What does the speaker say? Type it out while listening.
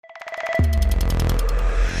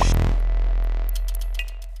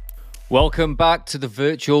Welcome back to the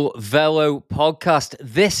Virtual Velo Podcast.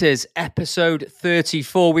 This is episode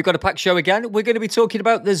 34. We've got a packed show again. We're going to be talking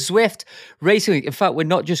about the Zwift Racing League. In fact, we're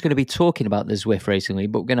not just going to be talking about the Zwift Racing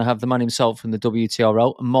League, but we're going to have the man himself from the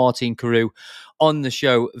WTRL, Martin Carew, on the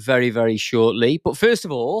show very, very shortly. But first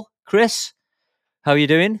of all, Chris, how are you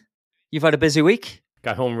doing? You've had a busy week?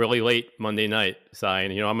 Got home really late Monday night, Si,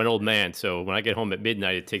 and I'm an old man, so when I get home at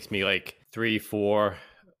midnight, it takes me like 3-4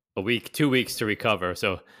 a week, 2 weeks to recover.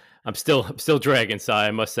 So I'm still dragging, Si,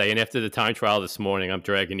 I must say. And after the time trial this morning, I'm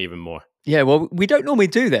dragging even more. Yeah, well, we don't normally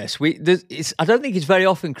do this. I don't think it's very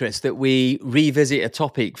often, Chris, that we revisit a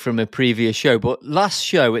topic from a previous show. But last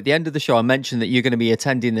show, at the end of the show, I mentioned that you're going to be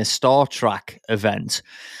attending this Star Trek event.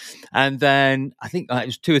 And then I think it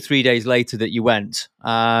was 2 or 3 days later that you went.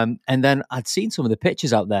 And then I'd seen some of the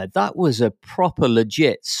pictures out there. That was a proper,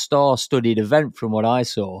 legit, star-studded event from what I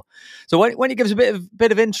saw. So why don't you give us a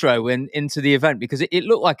bit of intro into the event? Because it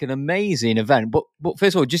looked like an amazing event. But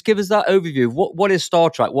first of all, just give us that overview of what is Star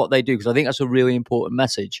Trek, what they do, because I think that's a really important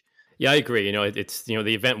message. Yeah, I agree. It's the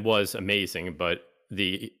event was amazing, but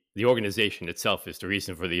the organization itself is the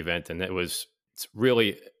reason for the event, and it's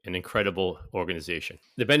really an incredible organization.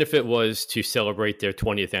 The benefit was to celebrate their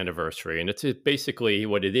 20th anniversary, and it's basically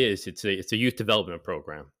what it is. It's a youth development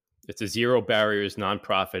program. It's a zero barriers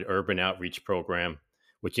nonprofit urban outreach program,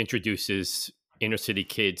 which introduces inner city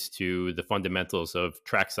kids to the fundamentals of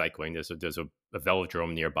track cycling. There's a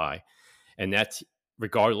velodrome nearby, and that's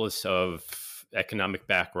regardless of economic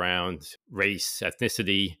background, race,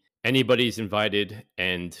 ethnicity. Anybody's invited,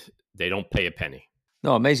 and they don't pay a penny.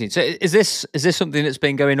 No, amazing. So is this something that's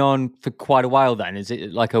been going on for quite a while then? Is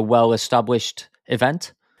it like a well-established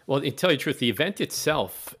event? Well, to tell you the truth, the event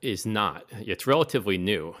itself is not. It's relatively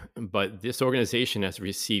new, but this organization has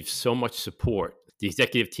received so much support. The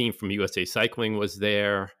executive team from USA Cycling was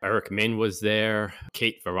there. Eric Min was there.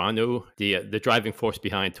 Kate Varanu, the driving force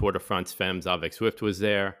behind Tour de France Femmes avec Zwift, was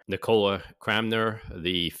there. Nicola Cramner,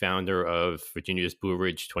 the founder of Virginia's Blue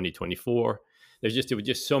Ridge 2024. There were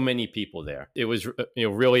just so many people there. It was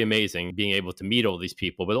really amazing being able to meet all these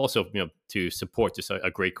people, but also to support just a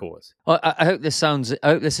great cause. Well, I hope this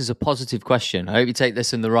is a positive question. I hope you take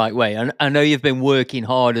this in the right way. And I know you've been working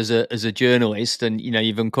hard as a journalist, and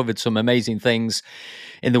you've uncovered some amazing things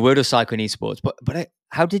in the world of cycling esports. But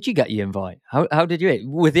how did you get your invite? How did you?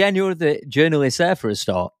 Were there any other journalists there for a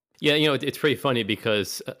start? Yeah, it's pretty funny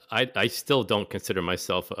because I still don't consider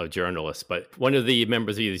myself a journalist, but one of the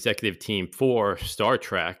members of the executive team for Star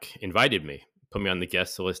Trek invited me, put me on the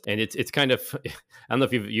guest list, and it's kind of, I don't know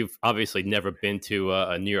if you've obviously never been to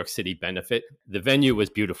a New York City benefit. The venue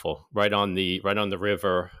was beautiful, right on the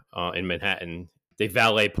river in Manhattan. They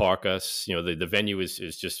valet park us. The venue is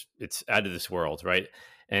just, it's out of this world, right?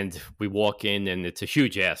 And we walk in, and it's a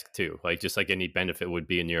huge ask too, just like any benefit would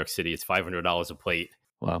be in New York City. It's $500 a plate.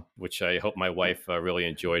 Wow. Which I hope my wife really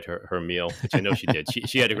enjoyed her meal, which I know she did.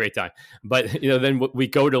 She had a great time. But, then we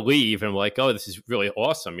go to leave, and we're like, oh, this is really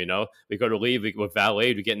awesome. We go to leave, we're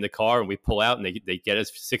valeted, we get in the car, and we pull out, and they get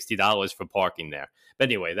us $60 for parking there. But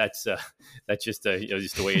anyway, that's just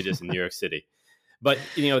just the way it is in New York City. But,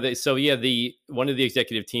 one of the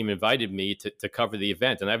executive team invited me to cover the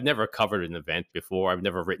event. And I've never covered an event before. I've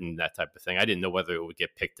never written that type of thing. I didn't know whether it would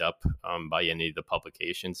get picked up by any of the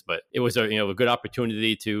publications. But it was a good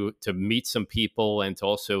opportunity to meet some people and to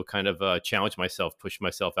also kind of challenge myself, push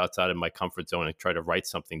myself outside of my comfort zone and try to write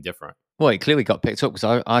something different. Well, it clearly got picked up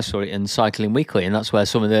because I saw it in Cycling Weekly, and that's where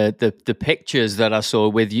some of the pictures that I saw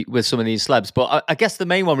with some of these celebs. But I guess the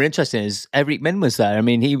main one we're interested in is Eric Min was there. I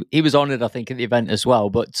mean, he was honoured, I think, at the event as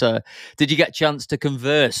well. But did you get a chance to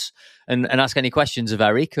converse and ask any questions of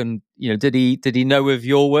Eric? And did he know of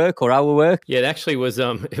your work or our work? Yeah, it actually was.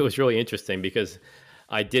 It was really interesting because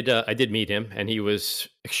I did meet him, and he was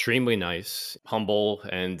extremely nice, humble,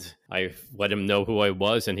 and I let him know who I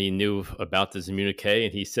was, and he knew about the Zimmunique,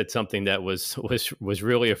 and he said something that was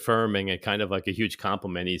really affirming and kind of like a huge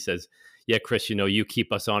compliment. He says, "Yeah, Chris, you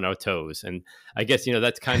keep us on our toes," and I guess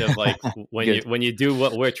that's kind of like when you do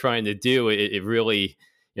what we're trying to do, it really.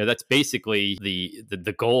 That's basically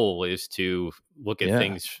the goal is to look at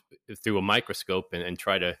things through a microscope and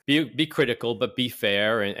try to be critical, but be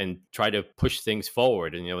fair and try to push things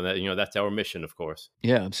forward. And, that's our mission, of course.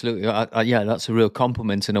 Yeah, absolutely. Yeah, that's a real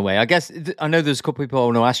compliment in a way. I guess I know there's a couple of people I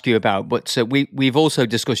want to ask you about, but we've also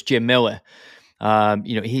discussed Jim Miller.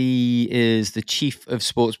 He is the chief of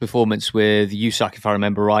sports performance with USAC, if I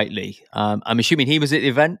remember rightly. I'm assuming he was at the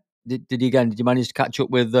event. Did you manage to catch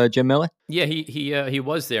up with Jim Miller? Yeah, he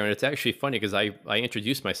was there, and it's actually funny because I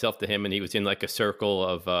introduced myself to him, and he was in like a circle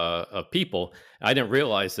of people. I didn't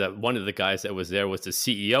realize that one of the guys that was there was the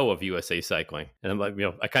CEO of USA Cycling, and I'm like,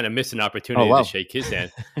 I kind of missed an Oh opportunity to wow. shake his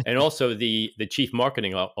hand. And also the chief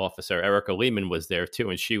marketing officer, Erica Lehman, was there too,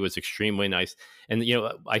 and she was extremely nice. And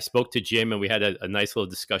I spoke to Jim, and we had a nice little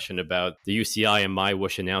discussion about the UCI and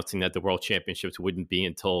MyWish announcing that the World Championships wouldn't be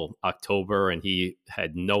until October, and he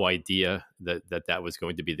had no idea that was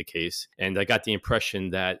going to be the case. And I got the impression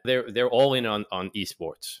that they're all in on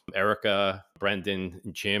esports. Erica, Brendan,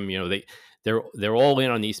 Jim, they're all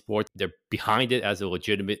in on esports. They're behind it as a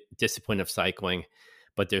legitimate discipline of cycling,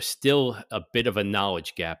 but there's still a bit of a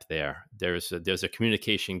knowledge gap there. There's a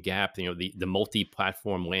communication gap. The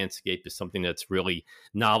multi-platform landscape is something that's really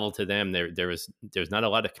novel to them. There's not a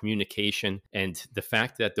lot of communication, and the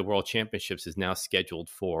fact that the World Championships is now scheduled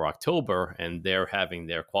for October and they're having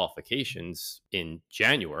their qualifications in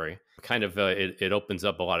January, kind of it opens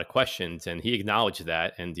up a lot of questions. And he acknowledged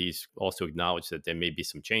that, and he's also acknowledged that there may be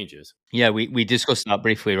some changes. Yeah, we discussed that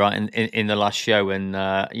briefly, right, in the last show, and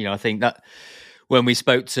I think that when we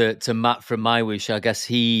spoke to Matt from MyWish, I guess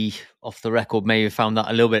he, off the record, maybe found that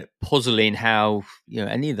a little bit puzzling. How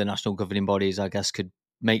any of the national governing bodies, I guess, could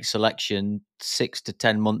make selection 6 to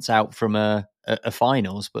 10 months out from a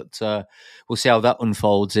finals, but we'll see how that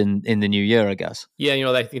unfolds in the new year, I guess. Yeah,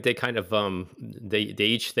 I think they kind of they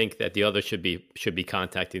each think that the other should be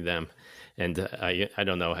contacting them, and I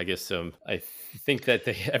don't know. I guess I think that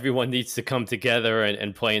everyone needs to come together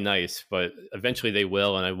and play nice, but eventually they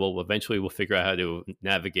will, and we'll figure out how to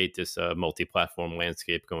navigate this multi-platform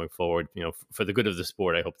landscape going forward. For the good of the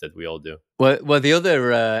sport, I hope that we all do. Well, the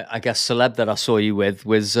other, I guess, celeb that I saw you with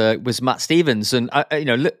was Matt Stevens, and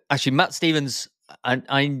actually, Matt Stevens,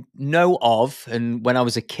 I know of, and when I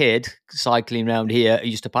was a kid cycling around here, I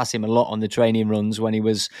used to pass him a lot on the training runs when he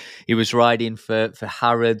was riding for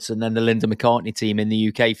Harrods and then the Linda McCartney team in the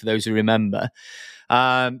UK, for those who remember.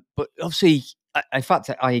 But obviously, in fact,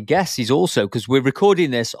 I guess he's also, because we're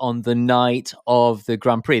recording this on the night of the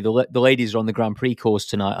Grand Prix. The ladies are on the Grand Prix course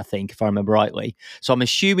tonight, I think, if I remember rightly. So I'm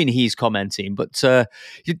assuming he's commenting. But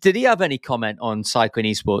did he have any comment on cycling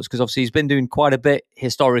esports? Because obviously he's been doing quite a bit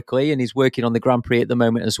historically, and he's working on the Grand Prix at the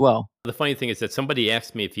moment as well. The funny thing is that somebody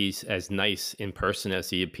asked me if he's as nice in person as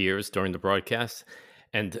he appears during the broadcast.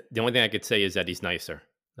 And the only thing I could say is that he's nicer.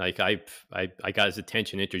 Like I got his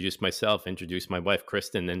attention, introduced myself, introduced my wife,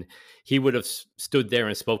 Kristen, and he would have stood there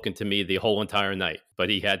and spoken to me the whole entire night. But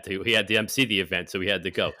he had to MC the event, so he had to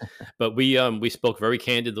go. But we spoke very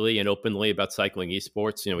candidly and openly about cycling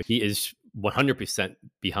esports. He is 100%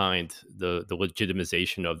 behind the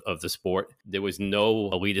legitimization of the sport. There was no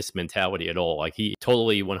elitist mentality at all. Like he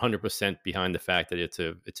totally 100% behind the fact that it's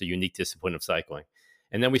a unique discipline of cycling.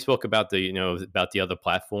 And then we spoke about the other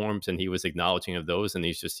platforms, and he was acknowledging of those, and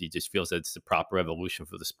he just feels that it's the proper evolution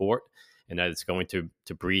for the sport, and that it's going to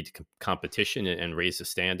breed competition and raise the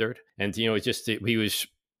standard. And he was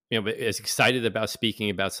as excited about speaking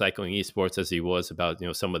about cycling esports as he was about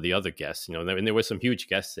some of the other guests. And there were some huge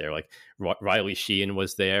guests there, like Riley Sheehan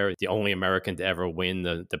was there, the only American to ever win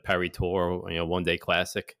the Paris Tour one day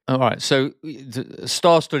classic. All right, so the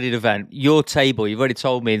star-studded event, your table. You've already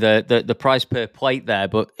told me the price per plate there,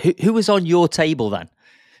 but who was on your table then?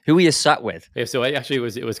 Who were you sat with? Yeah, so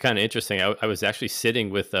it was kind of interesting. I was actually sitting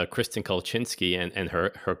with Kristen Kolchinski and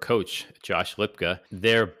her coach, Josh Lipka.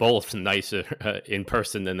 They're both nicer in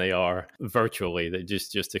person than they are virtually. They're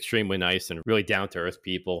just extremely nice and really down-to-earth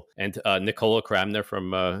people. And Nicola Kramner from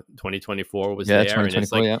 2024 was there. And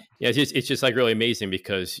it's like, it's just like really amazing,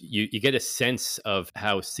 because you get a sense of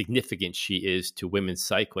how significant she is to women's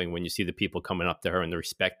cycling when you see the people coming up to her and the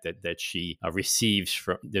respect that she receives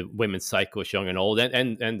from the women's cyclists, young and old,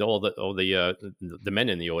 and all the men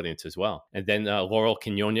in the audience as well. And then Laurel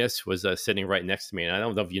Quinones was sitting right next to me. And I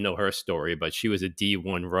don't know if you know her story, but she was a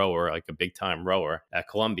D1 rower, like a big time rower at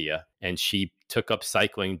Columbia. And she took up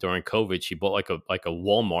cycling during COVID. She bought like a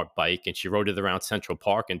Walmart bike, and she rode it around Central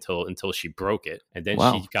Park until she broke it. And then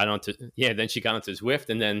she got onto Zwift,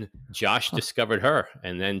 and then Josh discovered her,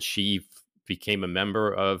 and then she became a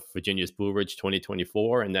member of Virginia's Blue Ridge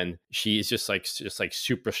 2024, and then she is just like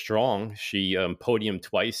super strong. She podiumed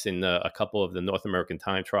twice in a couple of the North American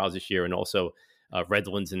time trials this year, and also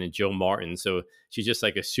Redlands and then Joe Martin. So she's just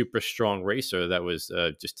like a super strong racer that was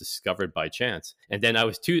just discovered by chance. And then I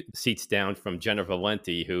was 2 seats down from Jennifer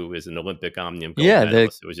Valenti, who is an Olympic Omnium gold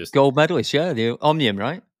medalist. It was just gold medalist, the Omnium,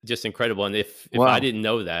 right? Just incredible. And if I didn't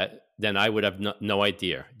know that, then I would have no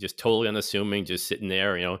idea. Just totally unassuming, just sitting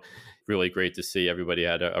there, really great to see everybody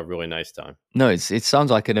had a really nice time. No, it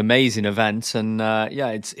sounds like an amazing event, and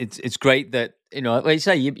it's great that like you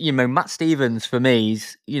say, Matt Stevens for me,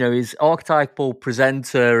 is archetypal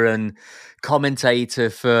presenter and commentator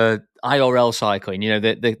for IRL cycling.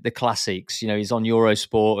 The classics. He's on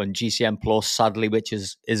Eurosport and GCN Plus, sadly, which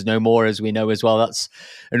is no more, as we know as well. That's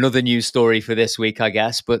another news story for this week, I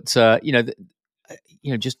guess. But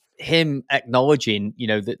just him acknowledging,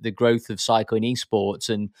 the growth of cycling esports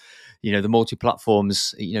and, the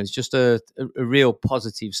multi-platforms, it's just a real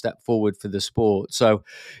positive step forward for the sport. So,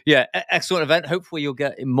 yeah, excellent event. Hopefully you'll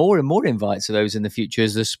get more and more invites to those in the future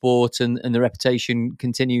as the sport and the reputation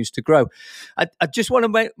continues to grow. I just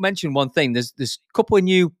want to mention one thing. There's a couple of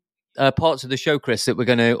new parts of the show, Chris, that we're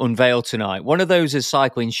going to unveil tonight. One of those is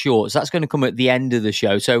cycling shorts. That's going to come at the end of the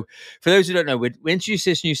show. So for those who don't know, we introduced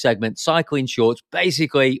this new segment, cycling shorts,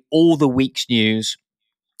 basically all the week's news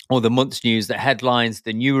or the month's news, the headlines,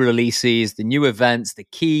 the new releases, the new events, the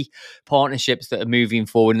key partnerships that are moving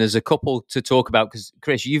forward. And there's a couple to talk about because,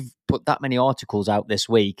 Chris, you've put that many articles out this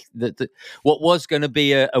week that what was going to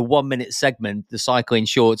be a 1 minute segment, the cycling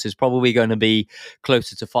shorts, is probably going to be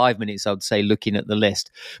closer to 5 minutes, I would say, looking at the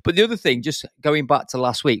list. But the other thing, just going back to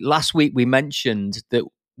last week we mentioned that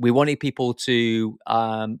we wanted people to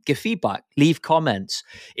give feedback, leave comments,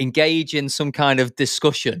 engage in some kind of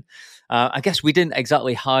discussion. I guess we didn't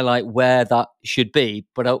exactly highlight where that should be,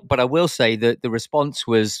 but I will say that the response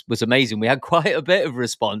was amazing. We had quite a bit of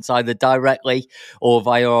response, either directly or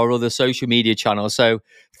via our other social media channels. So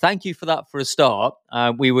thank you for that for a start.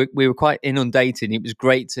 We were quite inundated. It was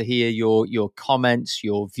great to hear your comments,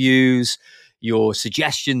 your views, your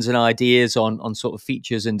suggestions and ideas on sort of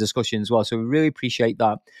features and discussion as well. So we really appreciate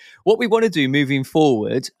that. What we want to do moving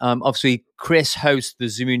forward, obviously, Chris hosts the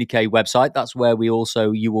Zwift website. That's where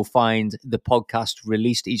you will find the podcast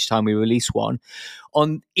released each time we release one.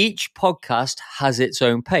 On each podcast has its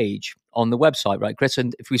own page on the website, right, Chris?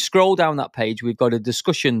 And if we scroll down that page, we've got a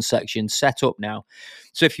discussion section set up now.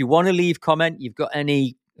 So if you want to leave comment, you've got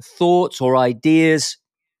any thoughts or ideas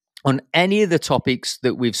on any of the topics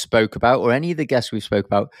that we've spoke about or any of the guests we've spoke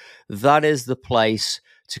about, that is the place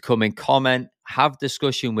to come and comment, have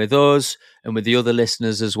discussion with us and with the other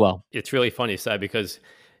listeners as well. It's really funny, Si, because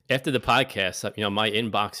after the podcast, my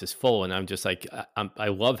inbox is full, and I'm just like, I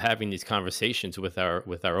love having these conversations with our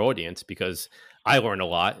audience because I learn a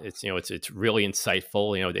lot. It's it's really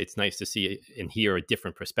insightful. It's nice to see and hear a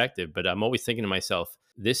different perspective. But I'm always thinking to myself,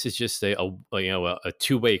 this is just a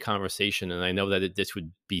two-way conversation, and I know that this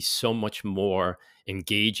would be so much more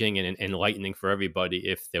engaging and enlightening for everybody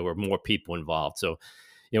if there were more people involved. So,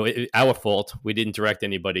 our fault. We didn't direct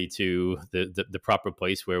anybody to the proper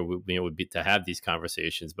place where we would be to have these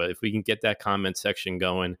conversations. But if we can get that comment section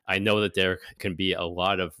going, I know that there can be a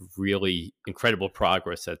lot of really incredible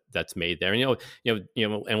progress that's made there. And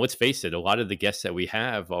and let's face it, a lot of the guests that we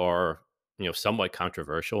have are somewhat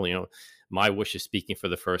controversial. My Wish is speaking for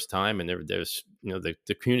the first time, and there's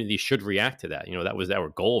the community should react to that. That was our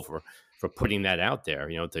goal for putting that out there,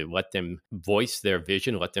 to let them voice their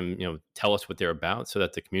vision, let them, tell us what they're about so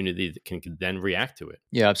that the community can then react to it.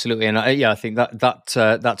 Yeah, absolutely. And I think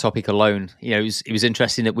that topic alone, it was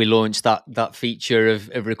interesting that we launched that feature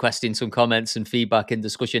of requesting some comments and feedback and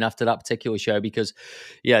discussion after that particular show, because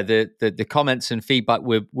the comments and feedback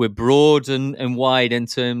were broad and wide in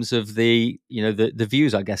terms of the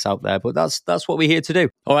views, I guess, out there. But that's what we're here to do.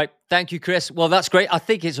 All right. Thank you, Chris. Well, that's great. I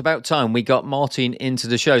think it's about time we got Martin into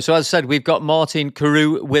the show. So as I said, we've got Martin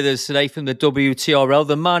Carew with us today from the WTRL,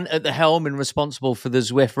 the man at the helm and responsible for the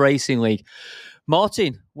Zwift Racing League.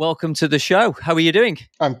 Martin, welcome to the show. How are you doing?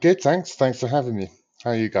 I'm good, thanks. Thanks for having me.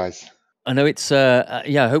 How are you guys? I know it's, I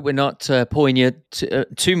hope we're not pulling you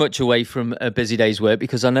too much away from a busy day's work,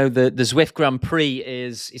 because I know the Zwift Grand Prix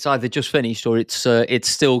it's either just finished or it's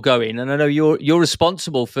still going. And I know you're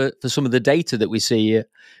responsible for some of the data that we see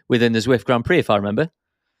within the Zwift Grand Prix, if I remember.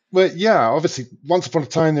 Well, yeah, obviously, once upon a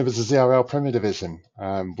time, there was a ZRL Premier Division,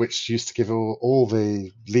 which used to give all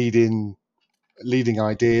the leading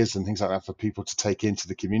ideas and things like that for people to take into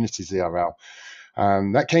the community ZRL.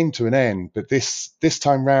 That came to an end, but this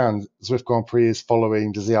time round, Zwift Grand Prix is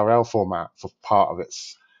following the ZRL format for part of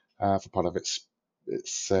its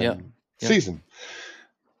season.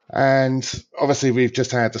 And obviously, we've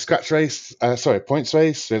just had the points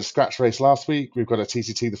race. We had a scratch race last week. We've got a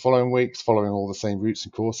TCT the following week, following all the same routes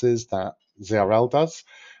and courses that ZRL does.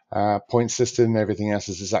 Point system, everything else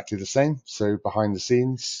is exactly the same. So behind the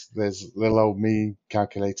scenes, there's little old me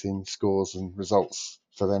calculating scores and results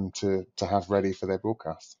for them to have ready for their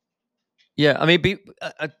broadcast. Yeah, I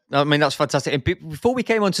mean, that's fantastic. And before we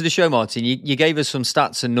came onto the show, Martin, you gave us some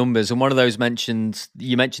stats and numbers, and one of those you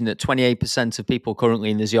mentioned that 28% of people currently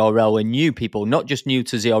in the ZRL are new people, not just new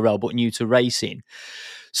to ZRL, but new to racing.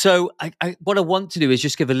 So what I want to do is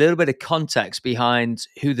just give a little bit of context behind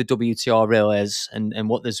who the WTRL is and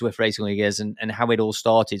what the Zwift Racing League is and how it all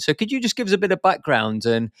started. So could you just give us a bit of background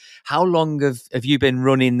and how long have you been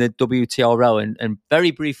running the WTRL? And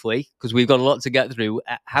very briefly, because we've got a lot to get through,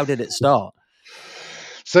 how did it start?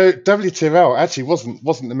 So WTRL actually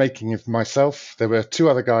wasn't the making of myself. There were two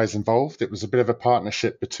other guys involved. It was a bit of a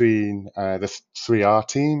partnership between the 3R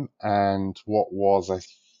team and what was,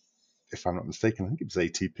 if I'm not mistaken, I think it was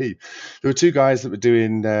ATP. There were two guys that were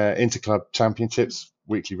doing interclub championships,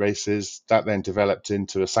 weekly races. That then developed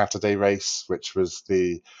into a Saturday race, which was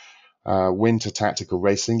the Winter Tactical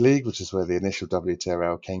Racing League, which is where the initial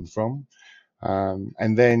WTRL came from.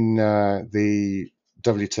 And then the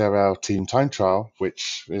WTRL Team Time Trial,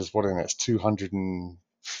 which is what, in its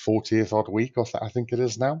 240th odd week, or I think it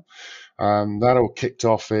is now. That all kicked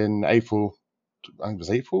off in April, I think it was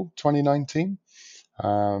April 2019.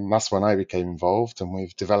 That's when I became involved, and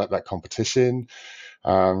we've developed that competition.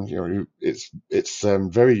 It's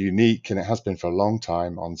very unique, and it has been for a long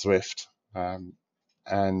time on Zwift.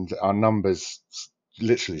 And our numbers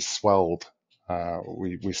literally swelled.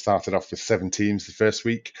 We started off with 7 teams the first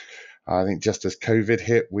week. I think just as COVID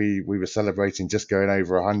hit, we were celebrating just going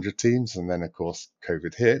over 100 teams, and then of course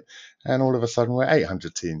COVID hit, and all of a sudden we're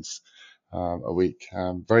 800 teams a week.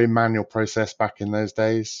 Very manual process back in those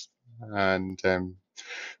days, and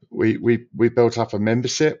we built up a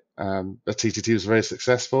membership. The TTT was very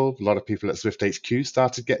successful. A lot of people at Zwift HQ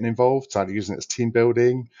started getting involved, started using it as team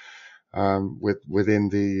building within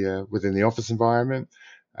the office environment.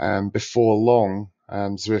 Before long,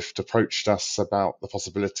 Zwift approached us about the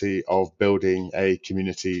possibility of building a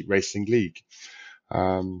community racing league,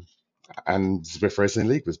 and Zwift Racing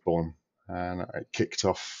League was born, and it kicked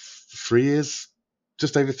off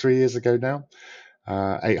just over 3 years ago now.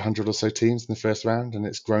 800 or so teams in the first round, and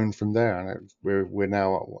it's grown from there. And we're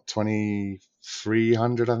now at what,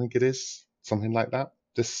 2,300, I think it is, something like that.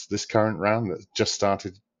 This current round that just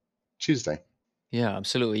started Tuesday. Yeah,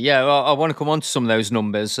 absolutely. Yeah, well, I want to come on to some of those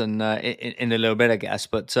numbers and in a little bit, I guess.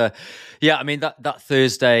 But yeah, I mean that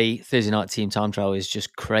Thursday night team time trial is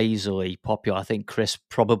just crazily popular. I think Chris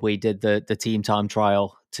probably did the team time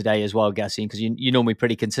trial today as well, guessing, because you're normally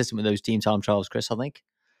pretty consistent with those team time trials, Chris, I think.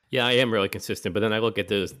 Yeah, I am really consistent. But then I look at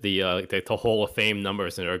the Hall of Fame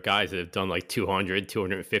numbers, and there are guys that have done like 200,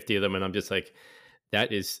 250 of them, and I'm just like,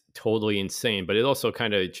 that is totally insane. But it also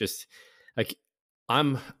kind of just like,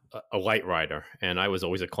 I'm a light rider, and I was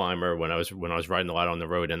always a climber when I was riding a lot on the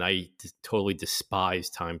road, and I totally despise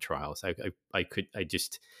time trials. I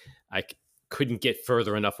couldn't get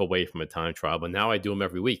further enough away from a time trial, but now I do them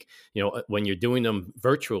every week. You know, when you're doing them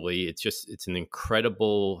virtually, it's an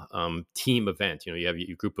incredible team event. You know, you have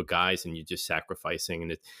your group of guys, and you're just sacrificing,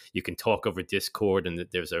 and you can talk over Discord, and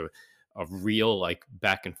there's a real like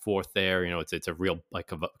back and forth there. You know, it's a real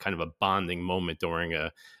like kind of a bonding moment during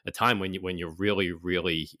a time when you're really,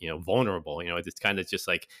 really, you know, vulnerable. You know, it's kind of just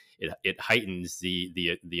like it heightens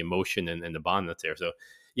the emotion and the bond that's there. So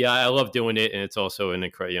yeah, I love doing it, and it's also an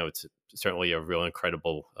incredible, you know, it's certainly a real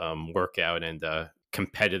incredible workout and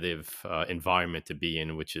competitive environment to be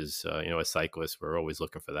in, which is you know, as cyclists, we're always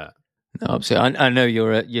looking for that. No, absolutely. I know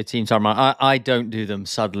your team time. I don't do them,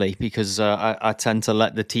 sadly, because I tend to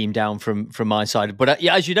let the team down from my side. But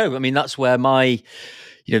yeah, as you know, I mean, that's where the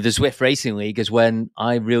Zwift Racing League is when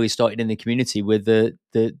I really started in the community with the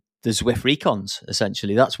Zwift Recons,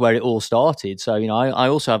 essentially. That's where it all started. So, you know, I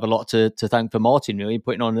also have a lot to thank for Martin, really,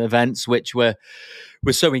 putting on events which were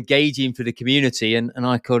so engaging for the community. And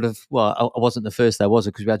I could have, well, I wasn't the first there, was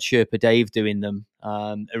it? Because we had Sherpa Dave doing them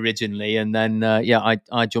originally. And then,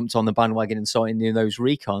 I jumped on the bandwagon and started doing those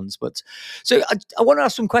recons. But so I want to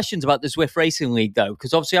ask some questions about the Zwift Racing League, though,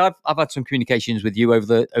 because obviously I've had some communications with you over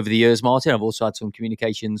the years, Martin. I've also had some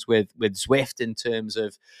communications with Zwift in terms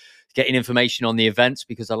of getting information on the events,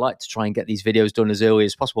 because I like to try and get these videos done as early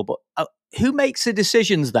as possible. But who makes the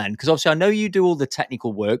decisions then? Because obviously I know you do all the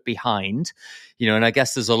technical work behind, you know, and I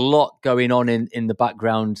guess there's a lot going on in the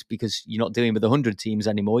background, because you're not dealing with 100 teams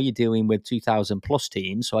anymore. You're dealing with 2,000 plus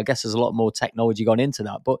teams. So I guess there's a lot more technology gone into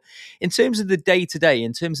that. But in terms of the day-to-day,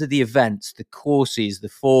 in terms of the events, the courses, the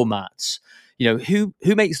formats, you know,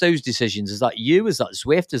 who makes those decisions? Is that you? Is that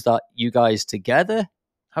Zwift? Is that you guys together?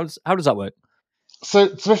 How does that work?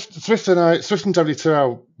 So Swift and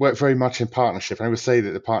WTRL work very much in partnership, and I would say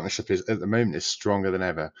that the partnership is at the moment is stronger than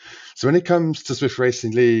ever. So when it comes to Zwift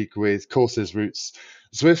Racing League with courses routes,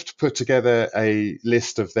 Zwift put together a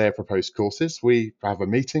list of their proposed courses. We have a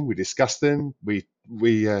meeting, we discuss them, we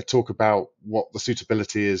talk about what the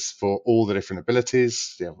suitability is for all the different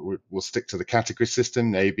abilities. Yeah, we'll stick to the category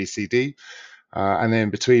system, A, B, C, D, and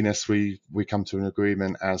then between us we come to an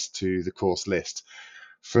agreement as to the course list.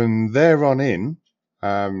 From there on in,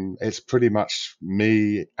 it's pretty much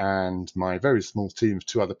me and my very small team of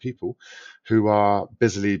 2 other people who are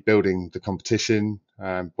busily building the competition,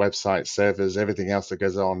 website, servers, everything else that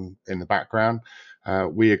goes on in the background.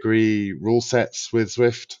 We agree rule sets with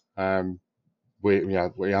Zwift.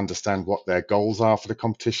 We understand what their goals are for the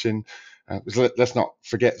competition. Let's not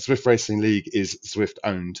forget, Zwift Racing League is Zwift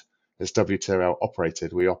owned. It's WTRL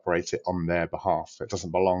operated. We operate it on their behalf. It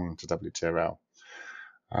doesn't belong to WTRL.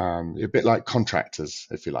 A bit like contractors,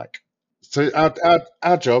 if you like. So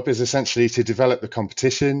our job is essentially to develop the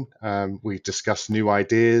competition. We discuss new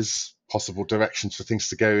ideas, possible directions for things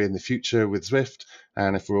to go in the future with Zwift,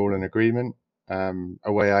 and if we're all in agreement,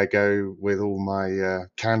 away I go with all my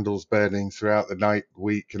candles burning throughout the night,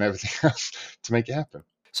 week, and everything else to make it happen.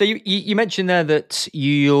 So you mentioned there that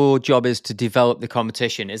your job is to develop the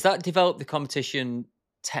competition. Is that develop the competition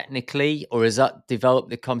technically, or is that develop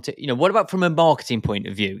the competition? What about from a marketing point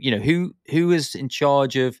of view? Who is in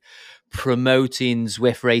charge of promoting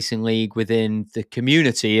Zwift Racing League within the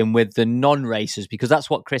community and with the non-racers? Because that's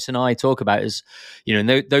what Chris and I talk about. Is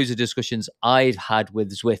those are discussions I've had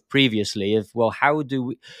with Zwift previously. Of how do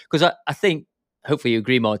we? Because I think. Hopefully you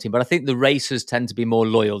agree, Martin, but I think the racers tend to be more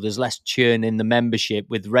loyal. There's less churn in the membership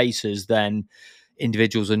with racers than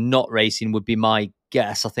individuals who are not racing would be my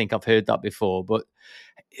guess. I think I've heard that before. But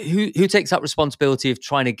who takes that responsibility of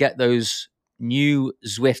trying to get those new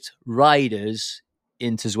Zwift riders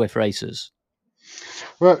into Zwift races?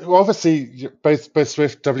 Well, obviously, both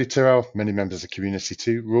Zwift, WTRL, many members of the community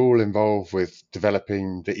too, we're all involved with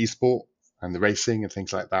developing the esport and the racing and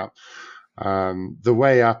things like that. The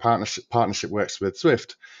way our partnership works with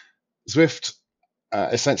Zwift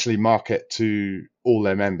essentially market to all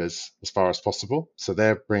their members as far as possible. So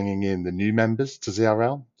they're bringing in the new members to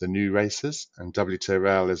ZRL, the new racers, and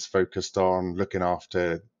WTRL is focused on looking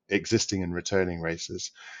after existing and returning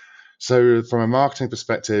racers. So from a marketing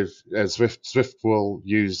perspective, Zwift will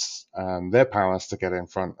use their powers to get in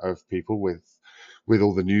front of people with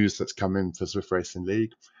all the news that's come in for Zwift Racing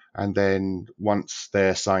League. And then once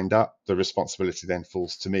they're signed up, the responsibility then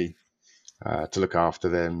falls to me to look after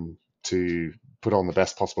them, to put on the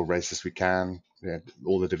best possible races we can,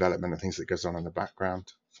 all the development and things that goes on in the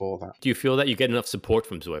background for that. Do you feel that you get enough support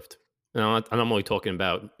from Zwift? And I'm only talking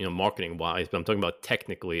about marketing wise, but I'm talking about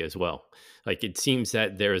technically as well. Like it seems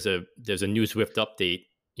that there's a new Zwift update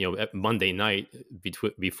Monday night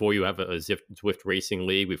before you have a Zwift Racing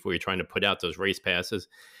League, before you're trying to put out those race passes.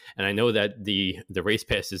 And I know that the race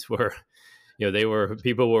passes were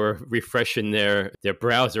people were refreshing their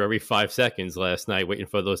browser every 5 seconds last night, waiting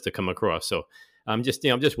for those to come across. So I'm just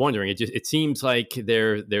wondering. It seems like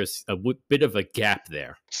there's a bit of a gap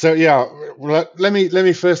there. So let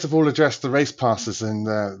me first of all address the race passes and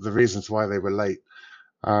the reasons why they were late.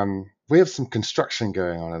 We have some construction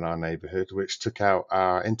going on in our neighbourhood, which took out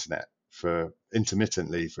our internet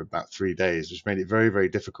intermittently for about 3 days, which made it very, very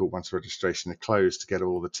difficult once registration had closed to get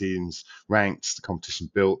all the teams ranked, the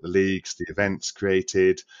competition built, the leagues, the events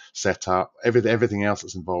created, set up, everything else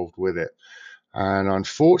that's involved with it. And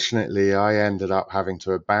unfortunately, I ended up having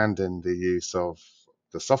to abandon the use of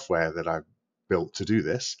the software that I built to do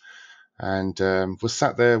this, and was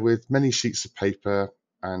sat there with many sheets of paper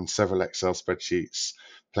and several Excel spreadsheets,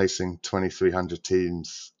 placing 2,300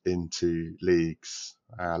 teams into leagues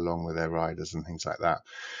along with their riders and things like that.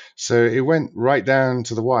 So it went right down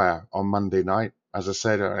to the wire on Monday night. As I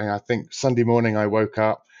said, I think Sunday morning I woke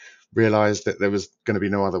up, realized that there was going to be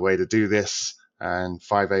no other way to do this, and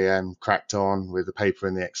 5 a.m. cracked on with the paper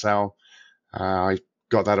and the Excel. I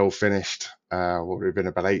got that all finished, what would have been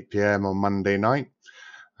about 8 p.m. on Monday night.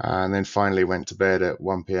 And then finally went to bed at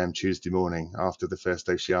 1 p.m. Tuesday morning after the first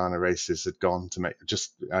Oceania races had gone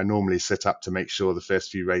I normally sit up to make sure the first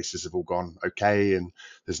few races have all gone okay and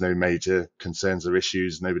there's no major concerns or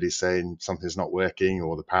issues. Nobody's saying something's not working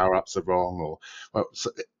or the power-ups are wrong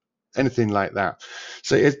anything like that.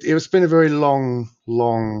 So it's been a very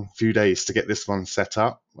long few days to get this one set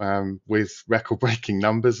up, with record-breaking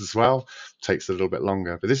numbers as well. Takes a little bit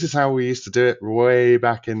longer, but this is how we used to do it way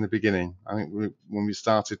back in the beginning. I think when we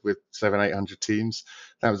started with 700-800 teams,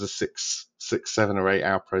 that was a 6, 7 or 8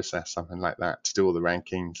 hour process, something like that, to do all the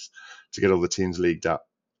rankings, to get all the teams leagued up.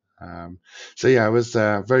 So yeah, it was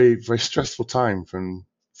a very, very stressful time from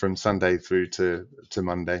Sunday through to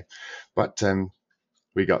Monday, but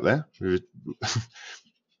we got there.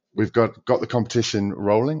 We've got the competition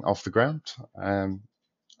rolling off the ground, and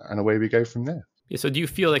away we go from there. Yeah, so do you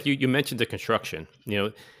feel like you mentioned the construction?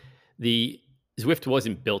 The Zwift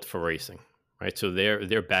wasn't built for racing, right? So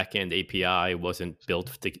their back end API wasn't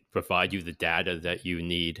built to provide you the data that you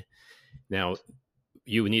need. Now,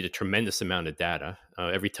 you need a tremendous amount of data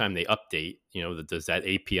every time they update. Does that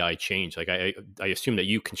API change? Like I assume that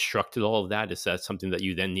you constructed all of that. Is that something that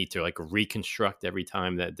you then need to like reconstruct every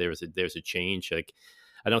time that there's a change? Like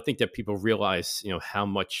I don't think that people realize how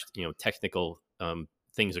much technical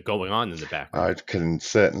things are going on in the background. I can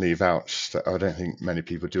certainly vouch that I don't think many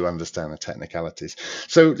people do understand the technicalities.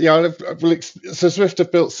 So yeah, so Zwift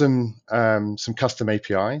have built some custom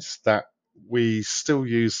APIs that we still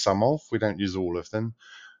use some of. We don't use all of them.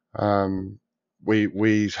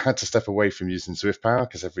 We had to step away from using Zwift Power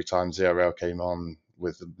because every time ZRL came on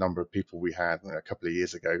with the number of people we had a couple of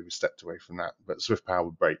years ago, we stepped away from that. But Zwift Power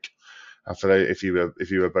would break. And for those, if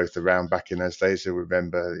you were both around back in those days, you'll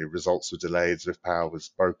remember the results were delayed. Zwift Power was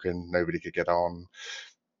broken. Nobody could get on.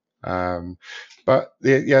 But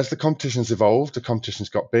as the competition's evolved, the competition's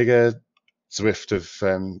got bigger. Zwift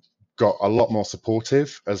have got a lot more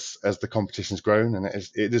supportive as the competition's grown, and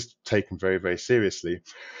it is taken very, very seriously.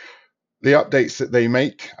 The updates that they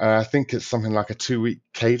make, I think it's something like a 2-week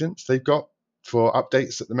cadence they've got for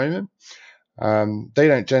updates at the moment. They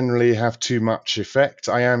don't generally have too much effect.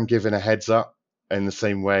 I am given a heads up in the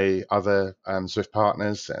same way other Zwift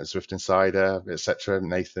partners, Zwift Insider, etc.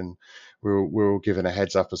 Nathan, we're all given a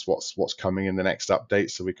heads up as what's coming in the next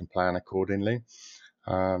update, so we can plan accordingly.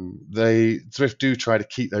 Zwift do try to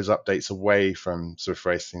keep those updates away from Zwift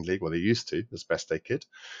Racing League. Well, they used to as best they could.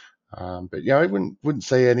 But yeah, I wouldn't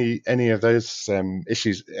say any of those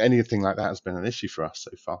issues, anything like that has been an issue for us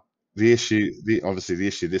so far. The issue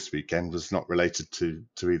this weekend was not related to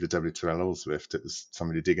either WTRL or Zwift. It was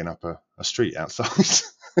somebody digging up a street outside.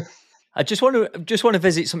 I just want to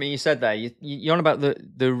visit something you said there. You're on about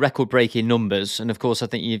the record-breaking numbers, and of course, I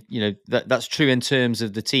think that's true in terms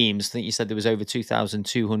of the teams. I think you said there was over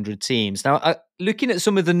 2,200 teams. Now, looking at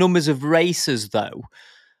some of the numbers of races, though,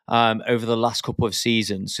 over the last couple of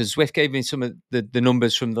seasons, because Zwift gave me some of the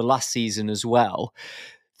numbers from the last season as well.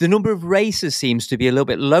 The number of races seems to be a little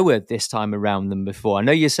bit lower this time around than before. I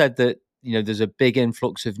know you said that there's a big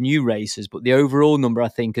influx of new races, but the overall number, I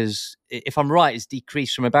think, is, if I'm right, is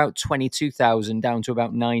decreased from about 22,000 down to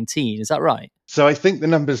about 19. Is that right? So I think the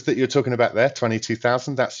numbers that you're talking about there,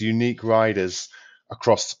 22,000, that's unique riders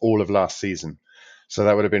across all of last season. So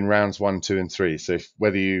that would have been rounds 1, 2, and 3. So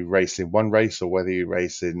whether you race in one race or whether you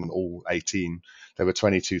race in all 18, there were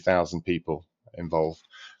 22,000 people involved.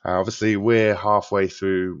 Obviously, we're halfway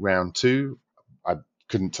through round 2. I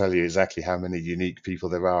couldn't tell you exactly how many unique people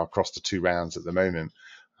there are across the 2 rounds at the moment.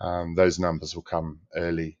 Those numbers will come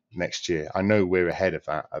early next year. I know we're ahead of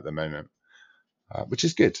that at the moment, which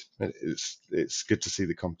is good. It's good to see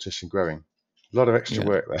the competition growing. A lot of extra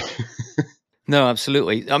work there. No,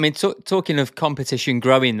 absolutely. I mean, talking of competition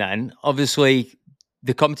growing then, obviously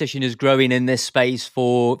the competition is growing in this space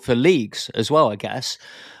for leagues as well, I guess.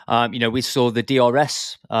 We saw the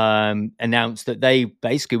DRS announce that they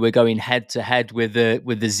basically were going head to head with the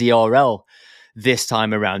ZRL this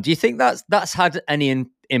time around. Do you think that's had any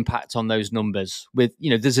impact on those numbers? With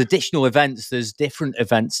there's additional events, there's different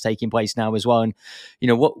events taking place now as well. And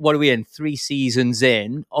what are we in 3 seasons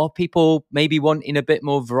in? Are people maybe wanting a bit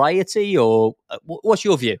more variety, or what's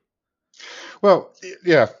your view? Well,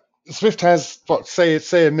 yeah. Zwift has,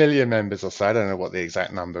 say 1 million members or so. I don't know what the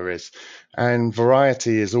exact number is. And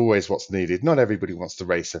variety is always what's needed. Not everybody wants to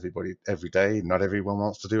race every day. Not everyone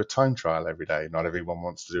wants to do a time trial every day. Not everyone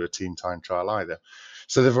wants to do a team time trial either.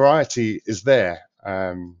 So the variety is there.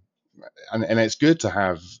 And it's good to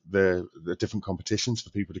have the different competitions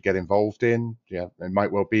for people to get involved in. Yeah, it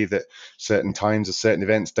might well be that certain times of certain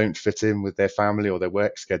events don't fit in with their family or their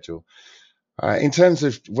work schedule. In terms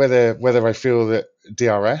of whether I feel that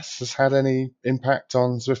DRS has had any impact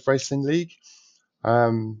on Zwift Racing League,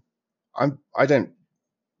 I don't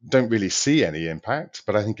really see any impact.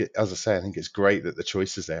 But I think, as I say, I think it's great that the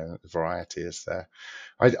choice is there and that the variety is there.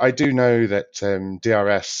 I do know that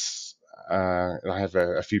DRS. I have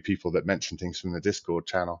a few people that mention things from the Discord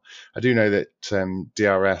channel. I do know that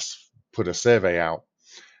DRS put a survey out,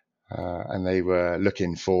 and they were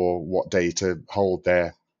looking for what day to hold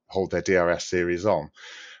their DRS series on.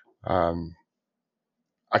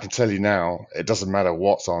 I can tell you now, it doesn't matter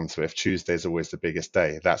what's on Zwift. Tuesday's always the biggest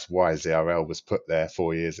day. That's why ZRL was put there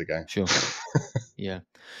 4 years ago. Sure. Yeah.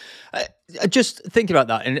 Just thinking about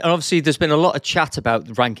that, and obviously there's been a lot of chat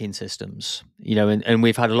about ranking systems, and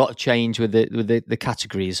we've had a lot of change with the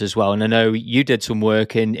categories as well. And I know you did some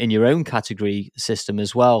work in your own category system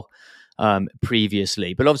as well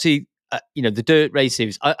previously. But obviously, the dirt race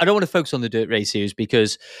series. I don't want to focus on the dirt race series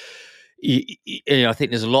because I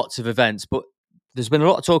think there's lots of events, but there's been a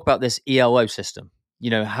lot of talk about this ELO system.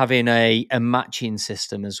 Having a matching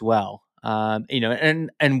system as well. And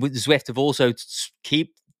with Zwift have also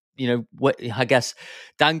keep I guess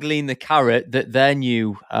dangling the carrot that their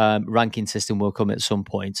new ranking system will come at some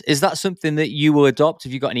point. Is that something that you will adopt?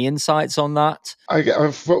 Have you got any insights on that?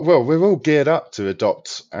 Well, we're all geared up to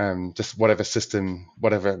adopt just whatever system,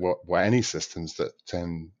 any systems that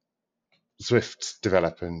Zwift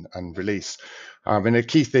develop and release. And a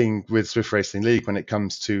key thing with Zwift Racing League when it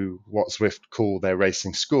comes to what Zwift call their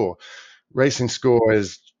racing score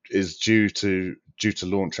is due to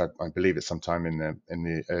launch. I believe it's sometime in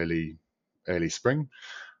the early spring.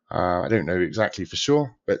 I don't know exactly for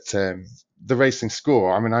sure, but the racing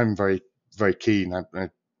score. I mean, I'm very very keen. I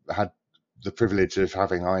had the privilege of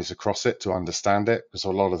having eyes across it to understand it, because a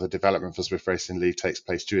lot of the development for Zwift Racing League takes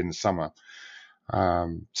place during the summer.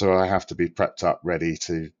 So I have to be prepped up, ready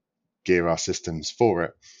to gear our systems for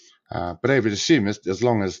it. But I would assume as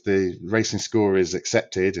long as the racing score is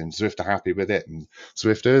accepted and Zwift are happy with it and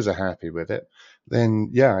Zwifters are happy with it, then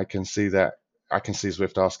yeah, I can see that. I can see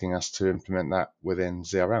Zwift asking us to implement that within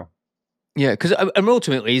ZRL. Yeah, because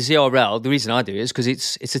ultimately ZRL, the reason I do it is because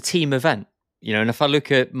it's a team event. And if I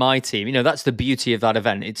look at my team, that's the beauty of that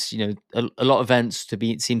event. It's, a lot of events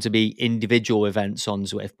seem to be individual events on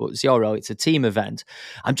Zwift, but ZRL, it's a team event.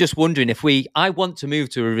 I'm just wondering I want to move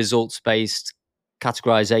to a results-based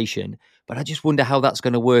categorization, but I just wonder how that's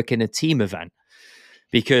going to work in a team event.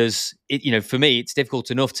 Because for me, it's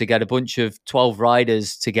difficult enough to get a bunch of 12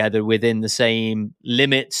 riders together within the same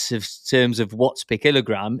limits of terms of watts per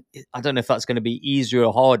kilogram. I don't know if that's going to be easier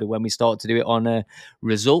or harder when we start to do it on a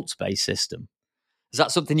results-based system. Is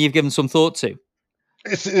that something you've given some thought to?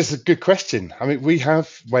 It's a good question. I mean, we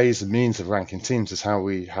have ways and means of ranking teams. Is how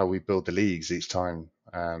we build the leagues each time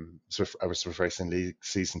Swift Racing League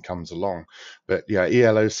season comes along. But yeah,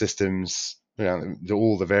 ELO systems.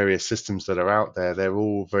 All the various systems that are out there, they're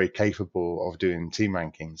all very capable of doing team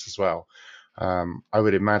rankings as well. I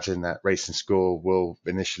would imagine that Racing Score will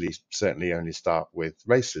initially certainly only start with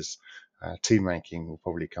races. Team ranking will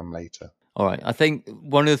probably come later. All right. I think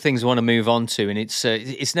one of the things I want to move on to, and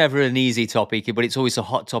it's never an easy topic, but it's always a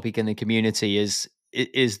hot topic in the community, is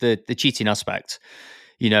the cheating aspect.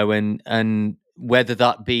 And whether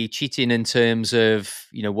that be cheating in terms of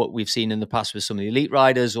what we've seen in the past with some of the elite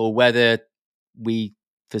riders, or whether we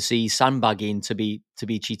foresee sandbagging to be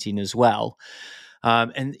cheating as well.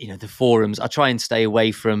 And the forums, I try and stay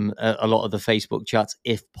away from a lot of the Facebook chats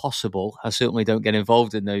if possible. I certainly don't get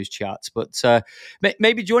involved in those chats. But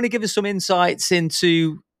maybe do you want to give us some insights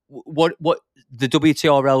into what the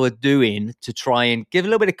WTRL are doing to try and give a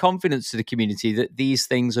little bit of confidence to the community that these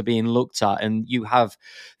things are being looked at, and you have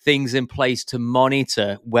things in place to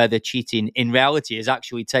monitor whether cheating in reality is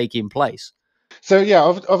actually taking place? So yeah,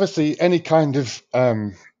 obviously any kind of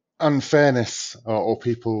unfairness or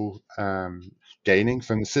people gaining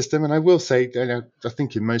from the system, and I will say, I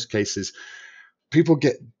think in most cases people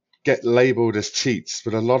get labelled as cheats,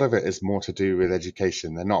 but a lot of it is more to do with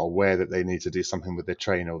education. They're not aware that they need to do something with their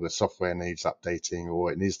trainer, or the software needs updating, or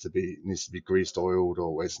it needs to be greased, oiled,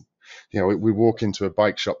 or we walk into a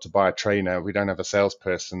bike shop to buy a trainer. We don't have a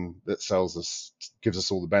salesperson that gives us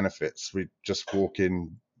all the benefits. We just walk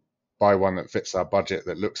in, buy one that fits our budget,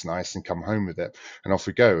 that looks nice, and come home with it, and off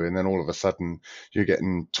we go. And then all of a sudden you're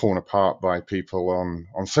getting torn apart by people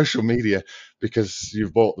on social media because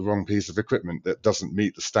you've bought the wrong piece of equipment that doesn't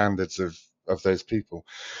meet the standards of those people.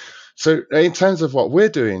 So in terms of what we're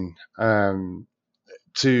doing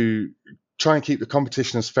to try and keep the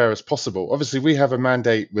competition as fair as possible, obviously we have a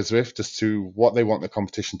mandate with Zwift as to what they want the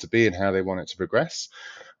competition to be and how they want it to progress.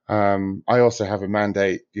 I also have a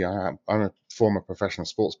mandate. I'm a former professional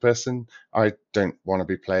sports person. I don't want to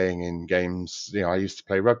be playing in games. I used to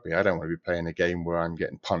play rugby. I don't want to be playing a game where I'm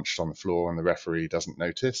getting punched on the floor and the referee doesn't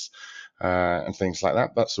notice, and things like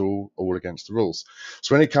that. That's all against the rules.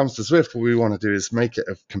 So when it comes to Zwift, what we want to do is make it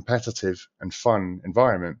a competitive and fun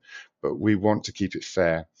environment, but we want to keep it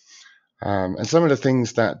fair. And some of the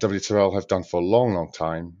things that WTRL have done for a long, long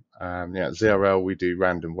time. At ZRL, we do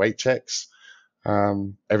random weight checks.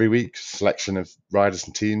 Every week, selection of riders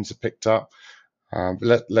and teams are picked up.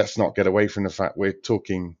 Let's not get away from the fact we're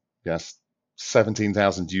talking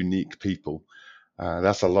 17,000 unique people.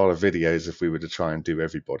 That's a lot of videos if we were to try and do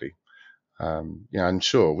everybody. I'm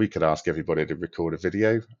sure we could ask everybody to record a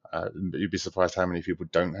video. You'd be surprised how many people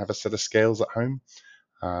don't have a set of scales at home,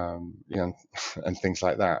 and things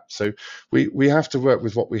like that. So we have to work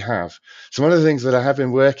with what we have. So one of the things that I have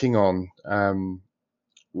been working on,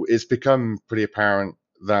 it's become pretty apparent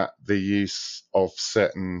that the use of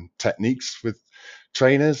certain techniques with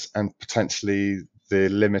trainers and potentially the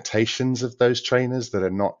limitations of those trainers that are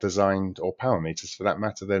not designed, or power meters for that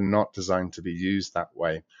matter, they're not designed to be used that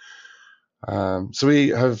way. So we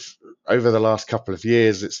have, over the last couple of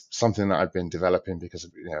years, it's something that I've been developing because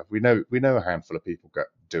we know a handful of people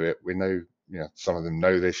do it. We know some of them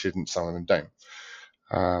know they shouldn't, some of them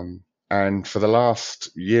don't. And for the last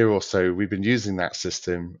year or so, we've been using that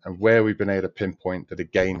system, and where we've been able to pinpoint that a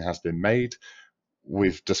gain has been made,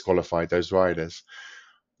 we've disqualified those riders.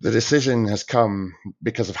 The decision has come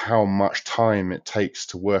because of how much time it takes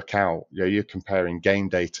to work out. You're comparing game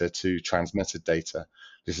data to transmitted data.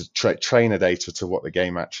 This is trainer data to what the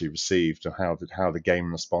game actually received, or how the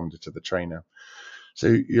game responded to the trainer. So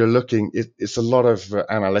you're looking, it's a lot of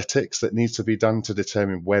analytics that needs to be done to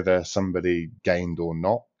determine whether somebody gained or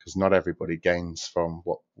not, because not everybody gains from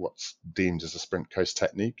what's deemed as a sprint coast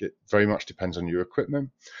technique. It very much depends on your equipment.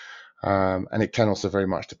 And it can also very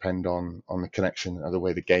much depend on the connection or the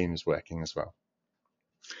way the game is working as well.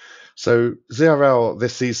 So ZRL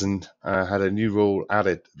this season had a new rule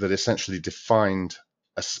added that essentially defined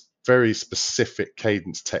a very specific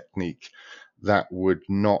cadence technique that would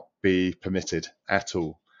not be permitted at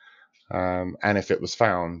all. And if it was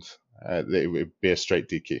found, it would be a straight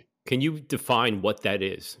DQ. Can you define what that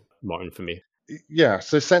is, Martin, for me? Yeah,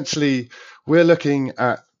 so essentially we're looking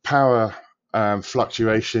at power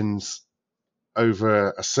fluctuations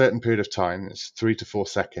over a certain period of time, it's 3 to 4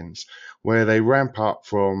 seconds, where they ramp up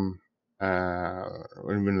from, I don't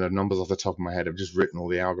remember the numbers off the top of my head, I've just written all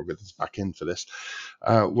the algorithms back in for this,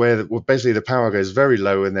 where basically the power goes very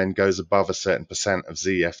low and then goes above a certain percent of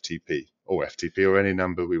ZFTP, or FTP, or any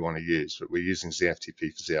number we want to use, but we're using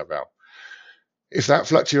ZFTP for ZRL. If that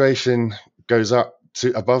fluctuation goes up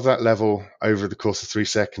to above that level over the course of 3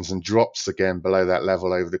 seconds and drops again below that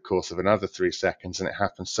level over the course of another 3 seconds, and it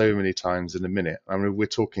happens so many times in a minute. I mean, we're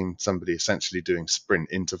talking somebody essentially doing sprint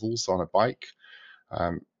intervals on a bike.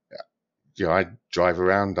 I drive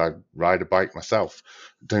around, I ride a bike myself.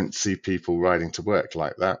 Don't see people riding to work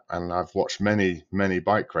like that. And I've watched many, many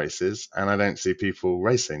bike races, and I don't see people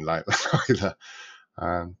racing like that either.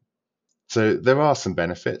 So there are some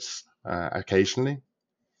benefits occasionally.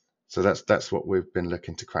 So that's what we've been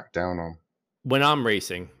looking to crack down on. When I'm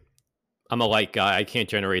racing, I'm a light guy. I can't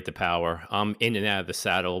generate the power. I'm in and out of the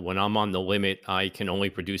saddle. When I'm on the limit, I can only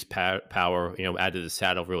produce power, out of the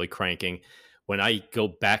saddle, really cranking. When I go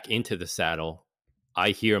back into the saddle,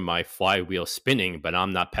 I hear my flywheel spinning, but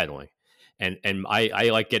I'm not pedaling. And I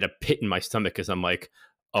like get a pit in my stomach because I'm like,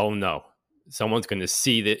 oh no, someone's going to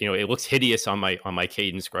see that, it looks hideous on my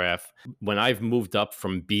cadence graph. When I've moved up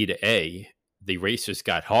from B to A, the races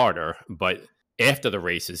got harder, but after the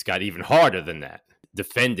races got even harder than that,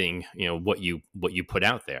 defending, what you put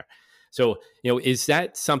out there. So, is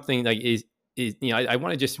that something like I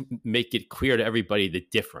want to just make it clear to everybody the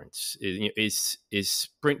difference. Is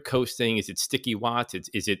sprint coasting, is it sticky watts?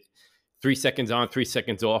 Is it 3 seconds on, 3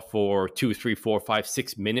 seconds off for 2, 3, 4, 5,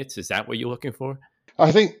 6 minutes? Is that what you're looking for?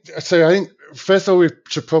 I think first of all, we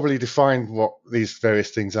should probably define what these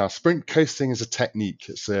various things are. Sprint coasting is a technique.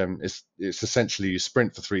 It's essentially you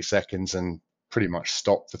sprint for 3 seconds and pretty much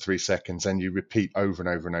stop for 3 seconds, and you repeat over and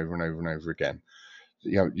over and over and over and over again.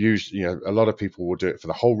 Usually, a lot of people will do it for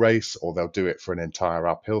the whole race, or they'll do it for an entire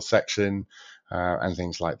uphill section, and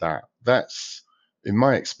things like that. That's, in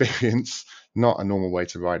my experience, not a normal way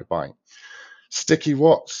to ride a bike. Sticky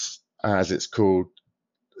watts, as it's called,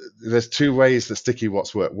 there's two ways that sticky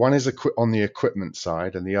watts work. One is on the equipment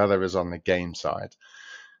side, and the other is on the game side.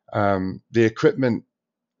 The equipment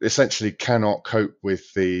essentially cannot cope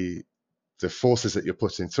with the forces that you're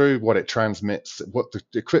putting through. What it transmits, what the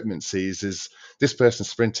equipment sees is this person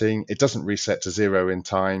sprinting. It doesn't reset to 0 in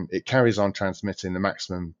time. It carries on transmitting the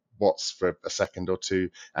maximum watts for a second or two,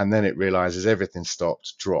 and then it realizes everything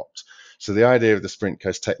stopped, dropped. So the idea of the sprint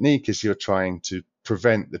coast technique is you're trying to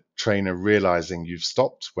prevent the trainer realizing you've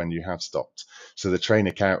stopped when you have stopped. So the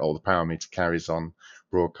trainer or the power meter carries on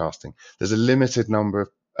broadcasting. There's a limited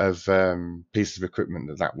number of pieces of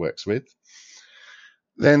equipment that works with.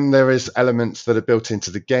 Then there is elements that are built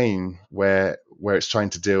into the game where it's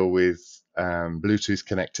trying to deal with Bluetooth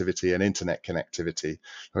connectivity and internet connectivity,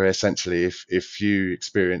 where essentially if you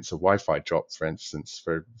experience a Wi-Fi drop, for instance,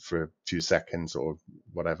 for a few seconds or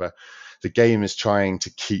whatever, the game is trying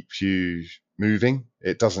to keep you moving.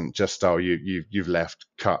 It doesn't just, oh, you've left,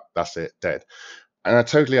 cut, that's it, dead. And I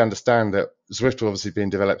totally understand that Zwift obviously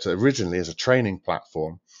being developed originally as a training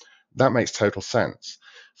platform. That makes total sense.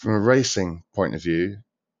 From a racing point of view,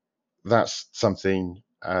 that's something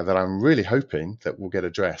that I'm really hoping that will get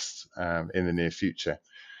addressed in the near future.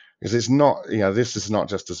 Because it's not, this is not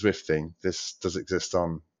just a Zwift thing. This does exist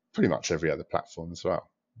on pretty much every other platform as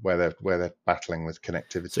well, where they're battling with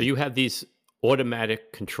connectivity. So you have these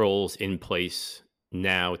automatic controls in place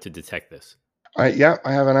now to detect this. I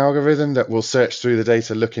have an algorithm that will search through the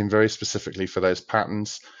data looking very specifically for those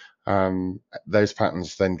patterns. Those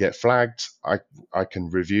patterns then get flagged. I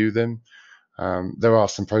can review them. There are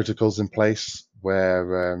some protocols in place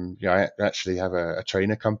where I actually have a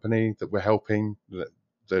trainer company that we're helping.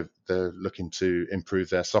 They're looking to improve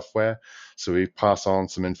their software. So we pass on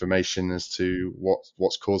some information as to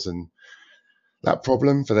what's causing that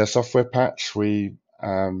problem for their software patch. We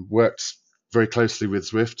worked very closely with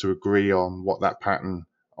Zwift to agree on what that pattern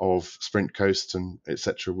of sprint coast and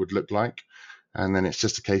etc. would look like. And then it's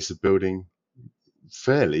just a case of building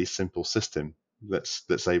fairly simple system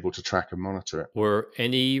that's able to track and monitor it. Were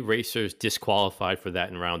any racers disqualified for that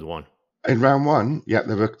in round one? In round one, yeah,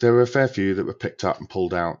 there were a fair few that were picked up and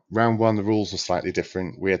pulled out. Round one, the rules were slightly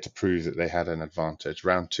different. We had to prove that they had an advantage.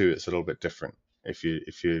 Round two, it's a little bit different. If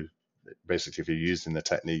you're using the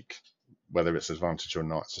technique, whether it's advantage or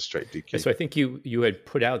not, it's a straight DQ. So I think you had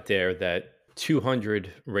put out there that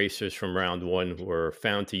 200 racers from round one were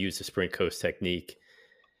found to use the sprint coast technique,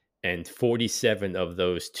 and 47 of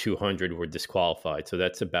those 200 were disqualified. So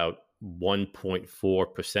that's about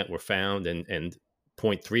 1.4% were found and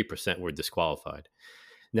 0.3% were disqualified.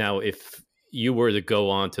 Now, if you were to go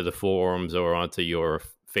onto the forums or onto your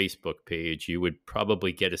Facebook page, you would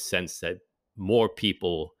probably get a sense that more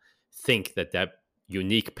people think that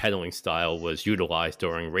unique pedaling style was utilized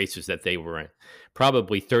during races that they were in.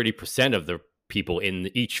 Probably 30% of the people in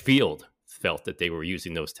each field felt that they were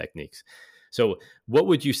using those techniques. So what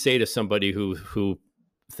would you say to somebody who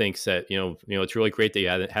thinks that, it's really great that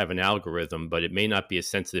you have an algorithm, but it may not be as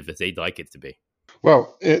sensitive as they'd like it to be?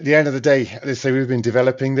 Well, at the end of the day, let's say we've been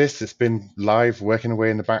developing this. It's been live, working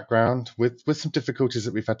away in the background with some difficulties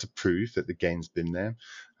that we've had to prove that the gain's been there.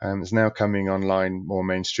 It's now coming online more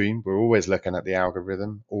mainstream. We're always looking at the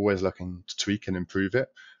algorithm, always looking to tweak and improve it.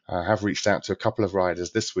 I have reached out to a couple of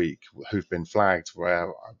riders this week who've been flagged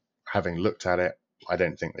where, having looked at it, I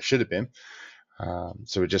don't think they should have been.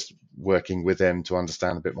 So we're just working with them to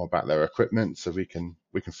understand a bit more about their equipment, so we can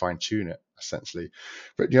fine tune it essentially.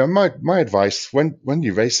 But my advice when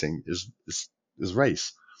you're racing is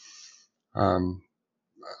race. I'm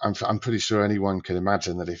pretty sure anyone can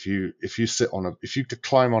imagine that if you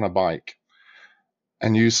climb on a bike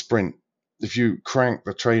and you sprint, if you crank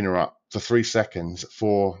the trainer up for 3 seconds at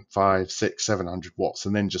 4, 5, 6, 700 watts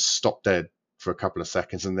and then just stop dead for a couple of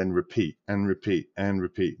seconds and then repeat and repeat and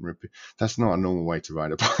repeat and repeat. That's not a normal way to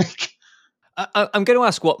ride a bike. I'm going to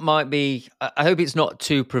ask what might be, I hope it's not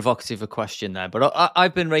too provocative a question there, but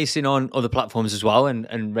I've been racing on other platforms as well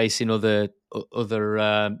and racing other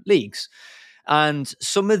leagues. And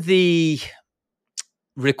some of the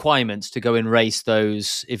requirements to go and race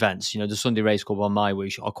those events, the Sunday Race Club on my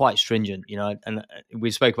wish are quite stringent, and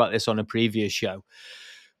we spoke about this on a previous show.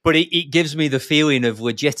 But it gives me the feeling of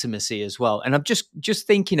legitimacy as well. And I'm just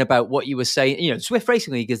thinking about what you were saying. Zwift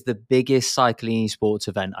Racing League is the biggest cycling esports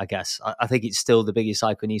event, I guess. I think it's still the biggest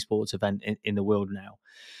cycling esports event in the world now.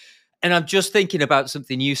 And I'm just thinking about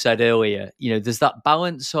something you said earlier. There's that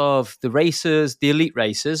balance of the racers, the elite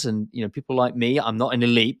racers, and, people like me. I'm not an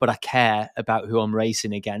elite, but I care about who I'm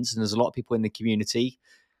racing against. And there's a lot of people in the community,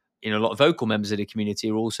 a lot of vocal members of the community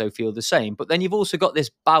who also feel the same. But then you've also got this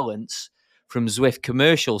balance from Zwift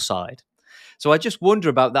commercial side. So I just wonder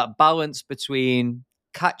about that balance between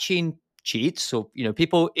catching cheats or,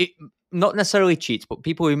 people, not necessarily cheats, but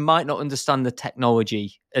people who might not understand the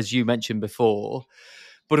technology, as you mentioned before,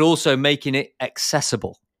 but also making it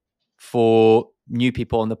accessible for new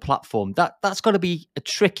people on the platform. That's got to be a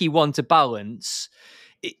tricky one to balance.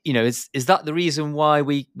 Is that the reason why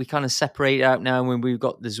we kind of separate out now when we've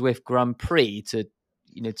got the Zwift Grand Prix to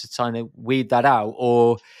kind of weed that out?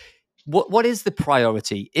 Or what is the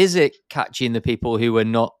priority? Is it catching the people who are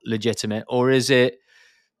not legitimate, or is it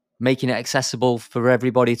making it accessible for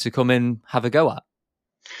everybody to come and have a go at?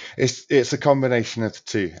 It's a combination of the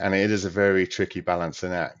two, and it is a very tricky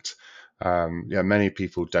balancing act. Many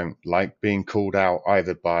people don't like being called out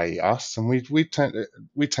either by us, and we tend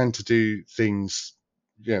to do things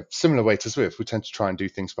similar way to Zwift. We tend to try and do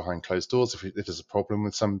things behind closed doors. If there's a problem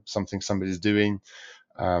with something somebody's doing,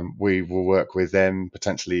 we will work with them,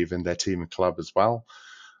 potentially even their team and club as well.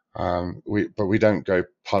 But we don't go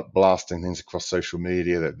blasting things across social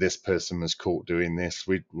media that this person was caught doing this.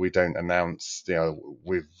 We don't announce,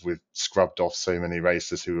 we've scrubbed off so many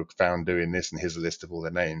racers who were found doing this, and here's a list of all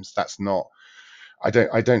their names. That's not. I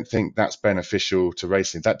don't think that's beneficial to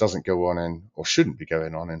racing. That doesn't go on or shouldn't be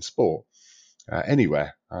going on in sport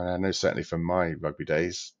anywhere. I know certainly from my rugby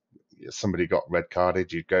days, somebody got red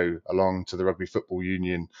carded, you'd go along to the Rugby Football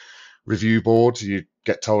Union review board, you'd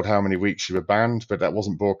get told how many weeks you were banned, but that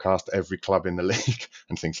wasn't broadcast to every club in the league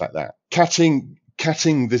and things like that. Catching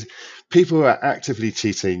the people who are actively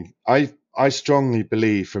cheating, I strongly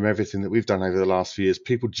believe from everything that we've done over the last few years,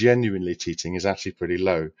 people genuinely cheating is actually pretty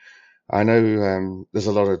low. I know there's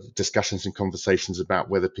a lot of discussions and conversations about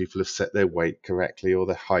whether people have set their weight correctly or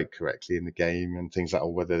their height correctly in the game and things like,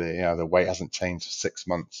 or whether their weight hasn't changed for 6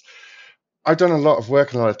 months. I've done a lot of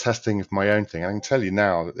work and a lot of testing of my own thing. I can tell you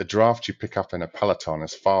now that the draft you pick up in a peloton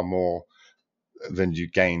is far more than you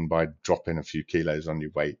gain by dropping a few kilos on your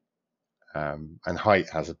weight. And height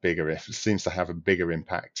has seems to have a bigger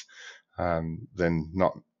impact than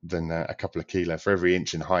a couple of kilos. For every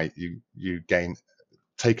inch in height you gain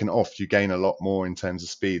taken off, you gain a lot more in terms of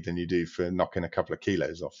speed than you do for knocking a couple of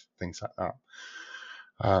kilos off, things like that.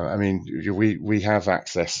 I mean, we have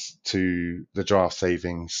access to the draft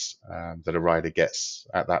savings that a rider gets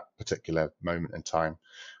at that particular moment in time.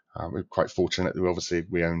 We're quite fortunate that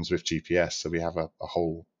we own Zwift GPS, so we have a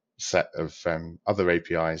whole set of other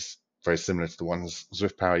APIs very similar to the ones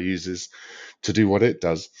Zwift Power uses to do what it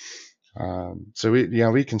does. So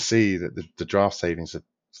we can see that the draft savings are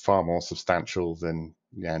far more substantial than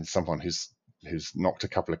someone who's knocked a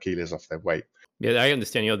couple of kilos off their weight. Yeah, I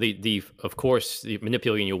understand. Of course,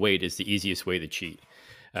 manipulating your weight is the easiest way to cheat,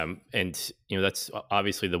 and that's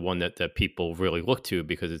obviously the one that people really look to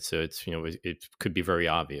because it could be very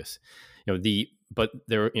obvious. But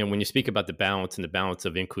there, when you speak about the balance and the balance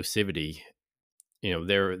of inclusivity,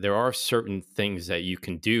 there are certain things that you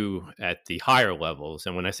can do at the higher levels,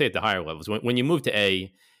 and when I say at the higher levels, when you move to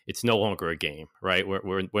A, it's no longer a game, right?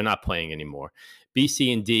 We're not playing anymore. B,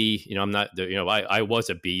 C, and D, I'm not, I was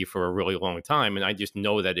a B for a really long time, and I just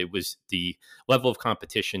know that it was the level of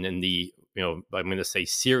competition and the, I'm going to say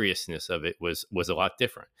seriousness of it was a lot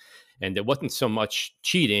different. And it wasn't so much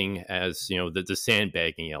cheating as, the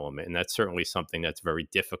sandbagging element. And that's certainly something that's very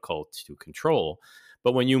difficult to control.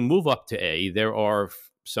 But when you move up to A, there are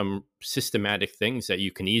some systematic things that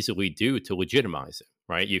you can easily do to legitimize it,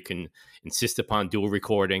 right? You can insist upon dual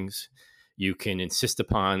recordings. You can insist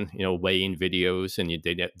upon, weigh-in videos, and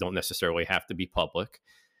they don't necessarily have to be public.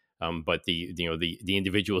 But the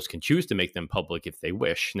individuals can choose to make them public if they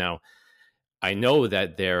wish. Now, I know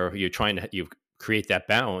that you're trying to create that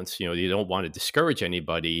balance. You don't want to discourage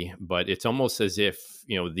anybody, but it's almost as if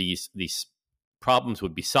these problems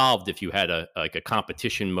would be solved if you had a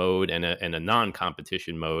competition mode and a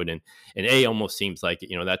non-competition mode, and A almost seems like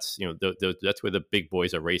that's that's where the big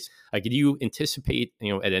boys are racing. Like, do you anticipate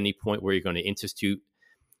at any point where you're going to institute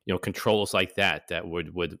controls like that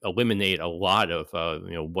would eliminate a lot of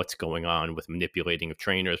what's going on with manipulating of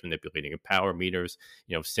trainers, manipulating of power meters,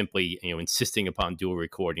 simply insisting upon dual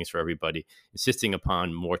recordings for everybody, insisting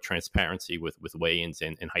upon more transparency with weigh-ins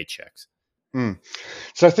and height checks?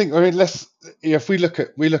 So I think, if we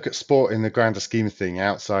look at sport in the grander scheme of thing,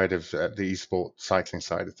 outside of the esport cycling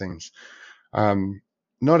side of things,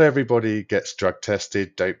 not everybody gets drug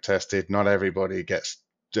tested, dope tested. Not everybody gets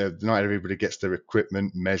their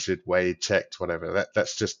equipment measured, weighed, checked, whatever.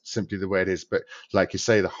 That's just simply the way it is. But like you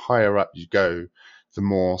say, the higher up you go, the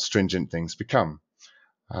more stringent things become.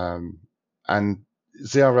 And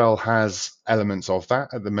ZRL has elements of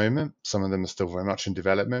that at the moment. Some of them are still very much in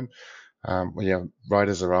development.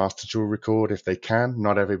 Riders are asked to dual record if they can.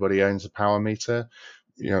 Not everybody owns a power meter.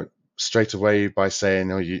 Straight away by saying,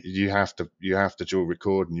 you have to dual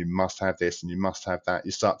record and you must have this and you must have that,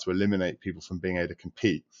 you start to eliminate people from being able to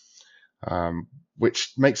compete,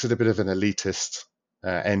 which makes it a bit of an elitist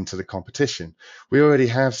end to the competition. We already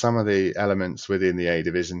have some of the elements within the A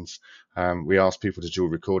divisions. We ask people to dual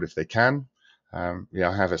record if they can. I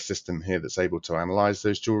have a system here that's able to analyze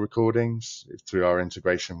those dual recordings through our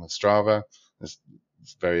integration with Strava. There's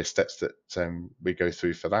various steps that we go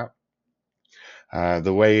through for that.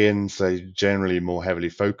 The weigh-ins are generally more heavily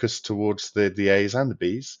focused towards the A's and the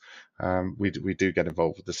B's. We do get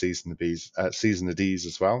involved with the C's and the B's, C's and the D's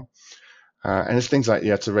as well. And it's things like,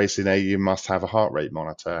 to race in A, you must have a heart rate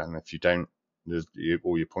monitor, and if you don't,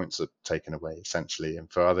 all your points are taken away essentially.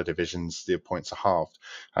 And for other divisions, your points are halved.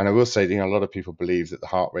 And I will say, a lot of people believe that the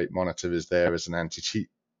heart rate monitor is there as an anti-cheat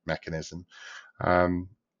mechanism.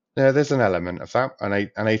 There's an element of that. An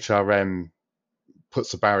HRM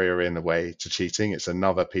puts a barrier in the way to cheating. It's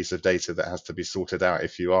another piece of data that has to be sorted out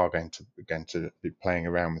if you are going to be playing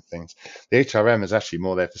around with things. The HRM is actually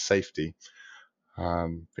more there for safety. At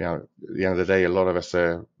the end of the day, a lot of us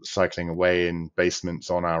are cycling away in basements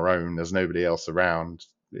on our own. There's nobody else around.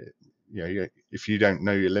 If you don't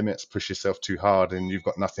know your limits, push yourself too hard, and you've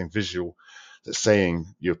got nothing visual that's saying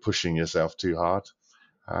you're pushing yourself too hard.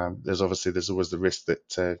 There's always the risk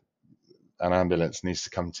that an ambulance needs to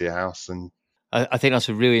come to your house. And I think that's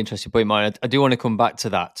a really interesting point, Mike. I do want to come back to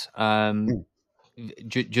that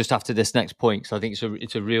just after this next point, because I think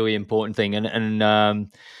it's a really important thing. And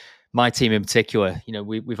my team in particular,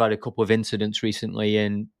 we've had a couple of incidents recently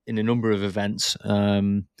in a number of events.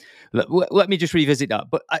 Let me just revisit that.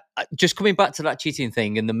 But I just coming back to that cheating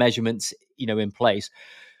thing and the measurements, in place.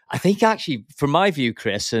 I think actually, from my view,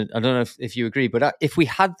 Chris, and I don't know if you agree, but if we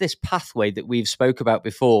had this pathway that we've spoke about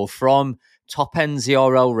before, from top end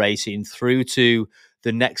ZRL racing through to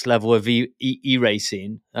the next level of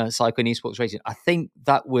e-racing, cycling esports racing, I think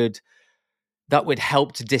that would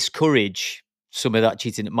help to discourage some of that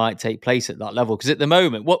cheating that might take place at that level. Because at the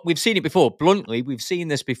moment, what we've seen it before, bluntly, we've seen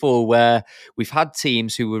this before where we've had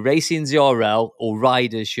teams who were racing ZRL, or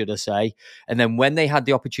riders, should I say, and then when they had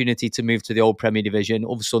the opportunity to move to the old Premier Division,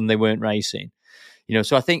 all of a sudden they weren't racing.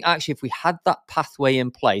 So I think actually if we had that pathway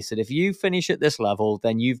in place, that if you finish at this level,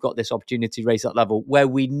 then you've got this opportunity to race that level where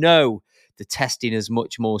we know the testing is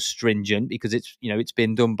much more stringent because it's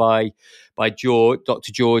been done by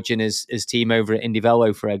Dr. George and his team over at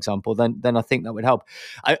Indivelo, for example, then I think that would help.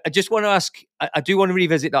 I just want to ask, I do want to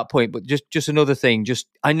revisit that point, but just another thing,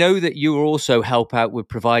 I know that you also help out with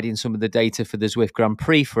providing some of the data for the Zwift Grand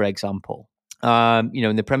Prix, for example.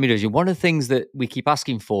 In the Premier Division, one of the things that we keep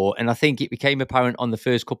asking for, and I think it became apparent on the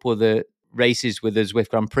first couple of the races with the Zwift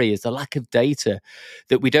Grand Prix, is the lack of data.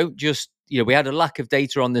 That we don't just, we had a lack of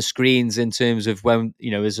data on the screens in terms of when,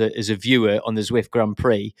 as a viewer on the Zwift Grand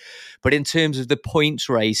Prix, but in terms of the points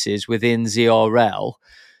races within ZRL,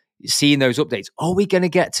 seeing those updates, are we going to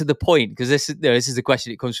get to the point? Because this is the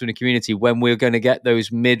question that comes from the community, when we're going to get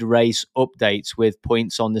those mid-race updates with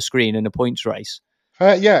points on the screen in a points race.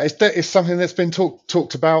 It's something that's been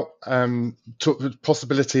talked about. The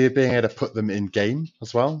possibility of being able to put them in game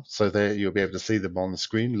as well, so that you'll be able to see them on the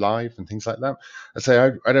screen live and things like that. I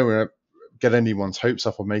don't want to get anyone's hopes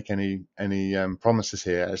up or make any promises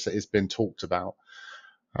here. It's been talked about.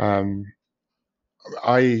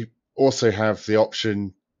 I also have the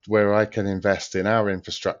option where I can invest in our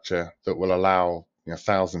infrastructure that will allow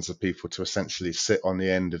thousands of people to essentially sit on the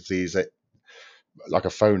end of these, like a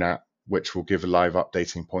phone app, which will give live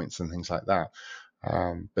updating points and things like that.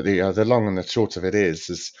 But the long and the short of it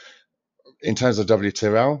is in terms of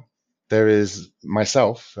WTRL, there is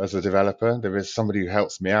myself as a developer, there is somebody who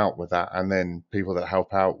helps me out with that, and then people that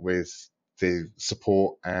help out with the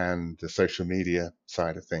support and the social media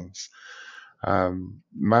side of things.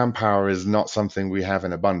 Manpower is not something we have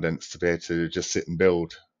in abundance to be able to just sit and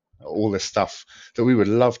build all this stuff that we would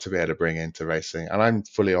love to be able to bring into racing. And I'm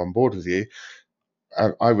fully on board with you.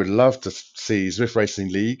 I would love to see Zwift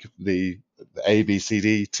Racing League, the A, B, C,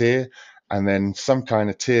 D tier, and then some kind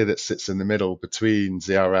of tier that sits in the middle between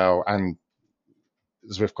ZRL and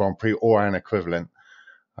Zwift Grand Prix, or an equivalent,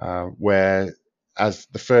 where as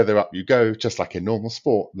the further up you go, just like in normal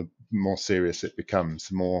sport, the more serious it becomes,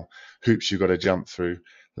 the more hoops you've got to jump through,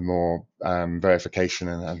 the more verification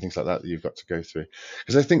and things like that you've got to go through.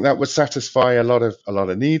 Because I think that would satisfy a lot of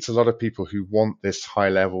needs, a lot of people who want this high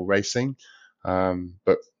level racing.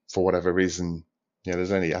 But for whatever reason,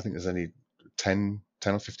 there's only 10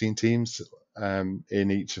 or 15 teams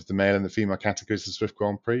in each of the male and the female categories of Zwift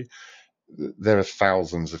Grand Prix. There are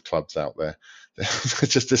thousands of clubs out there. There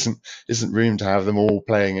just isn't room to have them all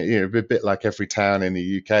playing. A bit like every town in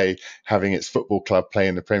the UK having its football club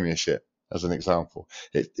playing the Premiership, as an example.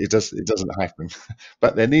 It doesn't happen.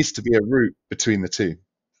 But there needs to be a route between the two.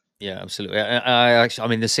 Yeah, absolutely. I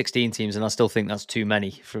mean, there's 16 teams, and I still think that's too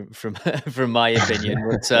many from my opinion.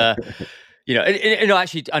 But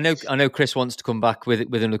actually, I know Chris wants to come back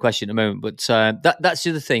with another question in a moment. But that's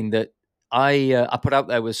the other thing that I put out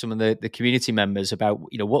there with some of the community members about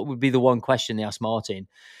what would be the one question they asked Martin,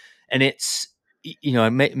 and it's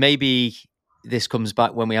maybe this comes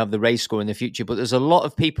back when we have the race score in the future, but there's a lot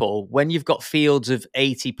of people, when you've got fields of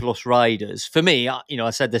 80 plus riders. For me,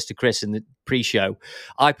 I said this to Chris in the pre-show,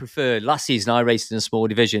 I prefer, last season I raced in a small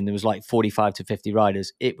division, there was like 45 to 50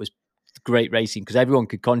 riders. It was great racing because everyone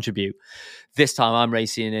could contribute. This time I'm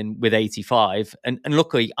racing in with 85, and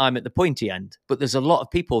luckily I'm at the pointy end, but there's a lot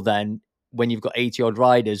of people then when you've got 80 odd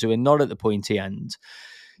riders who are not at the pointy end.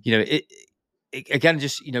 again,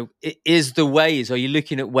 just, is the ways, are you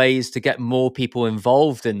looking at ways to get more people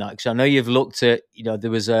involved in that? Because I know you've looked at,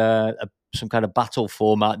 there was some kind of battle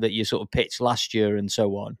format that you sort of pitched last year and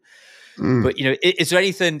so on. But, is there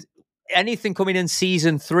anything coming in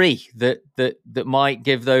season 3 that might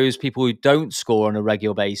give those people who don't score on a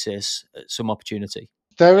regular basis some opportunity?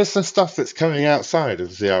 There is some stuff that's coming outside of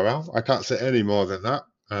ZRL. I can't say any more than that.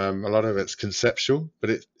 A lot of it's conceptual, but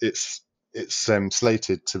it's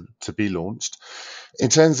slated to be launched. In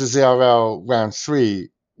terms of ZRL round 3,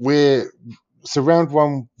 so round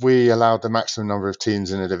 1 we allowed the maximum number of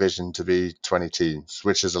teams in a division to be 20 teams,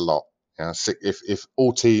 which is a lot. If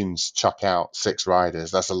all teams chuck out 6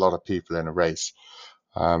 riders, that's a lot of people in a race.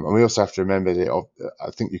 And we also have to remember that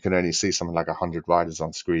I think you can only see something like 100 riders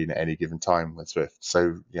on screen at any given time with Zwift.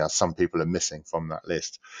 So, some people are missing from that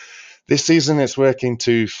list. This season, it's working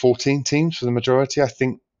to 14 teams for the majority. I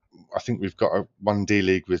think we've got one D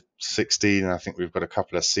league with 16, and I think we've got a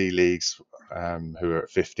couple of C leagues who are at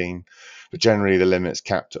 15. But generally, the limit's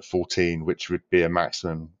capped at 14, which would be a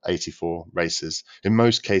maximum 84 races. In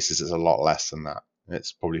most cases, it's a lot less than that.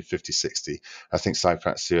 It's probably 50, 60. I think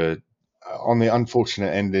Cyprats are on the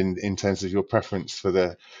unfortunate end in terms of your preference for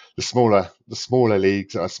the smaller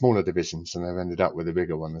leagues or smaller divisions, and they've ended up with a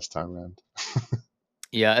bigger one this time around.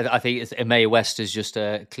 Yeah, I think EMEA West is just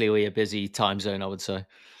clearly a busy time zone, I would say.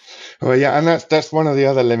 Well, yeah, and that's one of the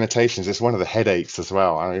other limitations. It's one of the headaches as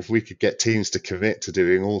well. I mean, if we could get teams to commit to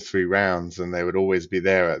doing all 3 rounds, and they would always be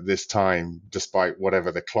there at this time, despite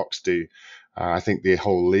whatever the clocks do, I think the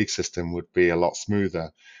whole league system would be a lot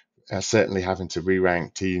smoother. Certainly having to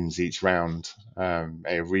re-rank teams each round,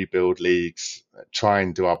 rebuild leagues, try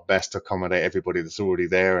and do our best to accommodate everybody that's already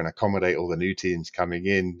there and accommodate all the new teams coming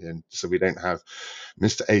in. And so we don't have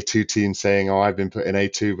Mr. A2 team saying, oh, I've been put in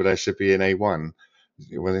A2, but I should be in A1.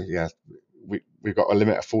 Well, yeah, we've got a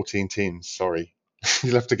limit of 14 teams. Sorry,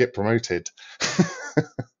 you'll have to get promoted.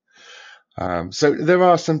 So there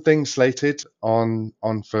are some things slated on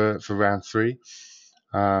for round 3.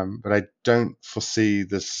 But I don't foresee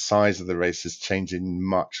the size of the races changing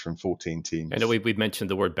much from 14 teams. I know we've mentioned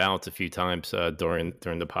the word balance a few times during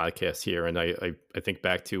the podcast here, and I think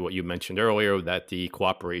back to what you mentioned earlier, that the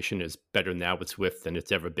cooperation is better now with Zwift than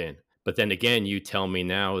it's ever been. But then again, you tell me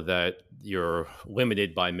now that you're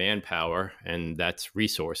limited by manpower, and that's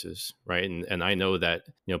resources, right? And I know that,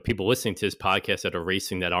 people listening to this podcast that are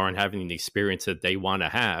racing that aren't having the experience that they want to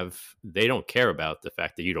have, they don't care about the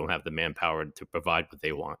fact that you don't have the manpower to provide what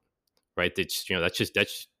they want, right? That's just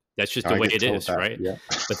the way it is, right? Yeah.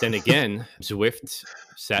 But then again, Zwift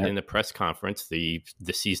sat in the press conference, the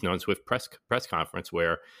Season on Zwift press conference,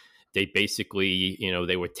 where they basically,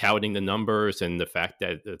 they were touting the numbers and the fact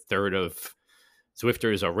that a third of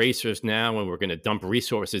Zwifters are racers now, and we're going to dump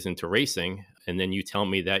resources into racing. And then you tell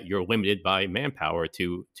me that you're limited by manpower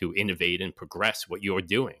to innovate and progress what you're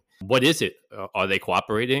doing. What is it? Are they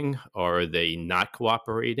cooperating? Are they not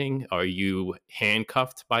cooperating? Are you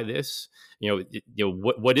handcuffed by this?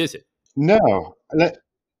 What is it? No.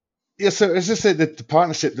 Yeah, so as I said, the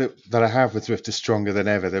partnership that I have with Zwift is stronger than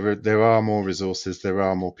ever. There are more resources, there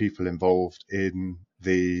are more people involved in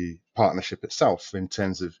the partnership itself. In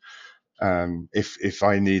terms of if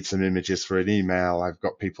I need some images for an email, I've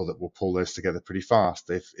got people that will pull those together pretty fast.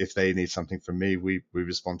 If they need something from me, we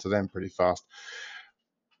respond to them pretty fast.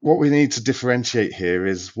 What we need to differentiate here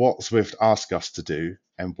is what Zwift asks us to do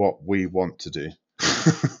and what we want to do.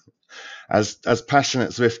 As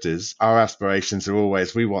passionate Zwifters, our aspirations are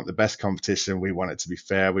always, we want the best competition. We want it to be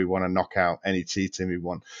fair. We want to knock out any cheating. We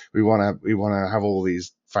want to have all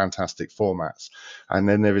these fantastic formats. And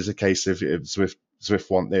then there is a case of if Zwift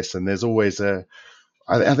want this, and there's always I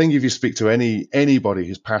think if you speak to anybody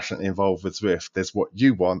who's passionately involved with Zwift, there's what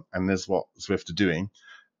you want and there's what Zwift are doing.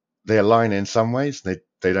 They align in some ways, they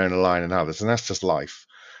don't align in others, and that's just life.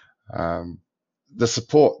 The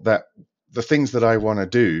support the things that I want to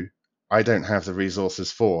do, I don't have the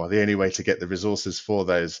resources for. The only way to get the resources for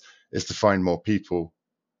those is to find more people,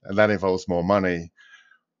 and that involves more money.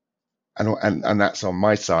 And that's on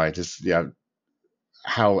my side. Is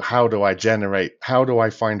how do I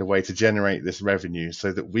find a way to generate this revenue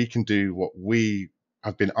so that we can do what we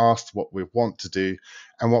have been asked, what we want to do,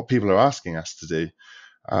 and what people are asking us to do.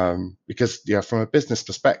 Because from a business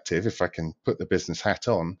perspective, if I can put the business hat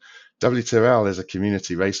on, WTRL is a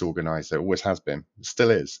community race organizer. It always has been, it still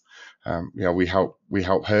is. We help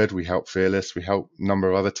Herd, we help Fearless, we help a number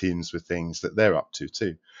of other teams with things that they're up to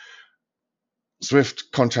too. Zwift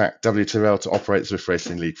contract WTRL to operate Zwift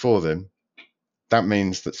Racing League for them. That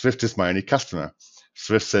means that Zwift is my only customer.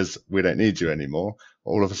 Zwift says we don't need you anymore.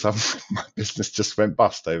 All of a sudden, my business just went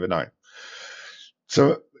bust overnight.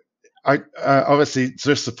 So Obviously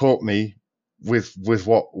Zwift support me with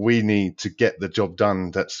what we need to get the job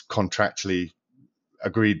done that's contractually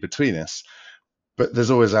agreed between us. But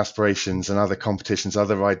there's always aspirations and other competitions,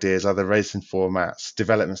 other ideas, other racing formats,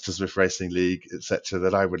 developments to Zwift Racing League, etc.,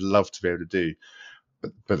 that I would love to be able to do.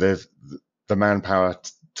 But there's the manpower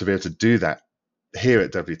to be able to do that here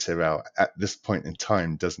at WTRL at this point in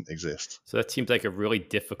time doesn't exist. So that seems like a really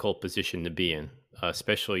difficult position to be in,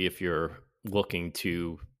 especially if you're looking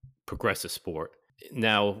to progress a sport.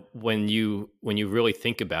 Now, when you really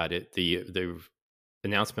think about it, the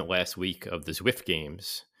announcement last week of the Zwift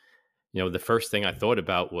Games, the first thing I thought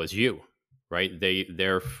about was you, right?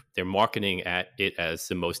 They're marketing at it as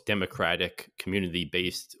the most democratic,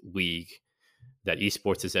 community-based league that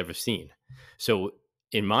esports has ever seen. So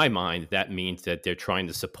in my mind, that means that they're trying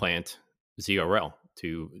to supplant ZRL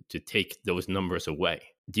to take those numbers away.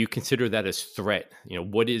 Do you consider that as threat?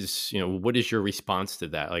 What is your response to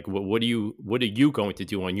that? Like, what are you going to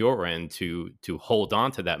do on your end to hold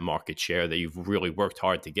on to that market share that you've really worked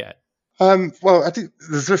hard to get? Well, I think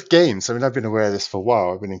the Zwift Games, I mean, I've been aware of this for a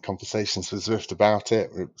while. I've been in conversations with Zwift about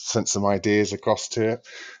it. We've sent some ideas across to it.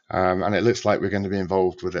 And it looks like we're going to be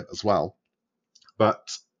involved with it as well.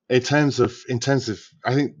 But in terms of,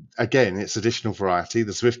 I think, again, it's additional variety.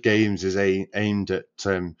 The Zwift Games is aimed at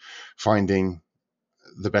finding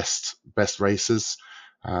the best racers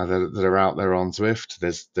that are out there on Zwift.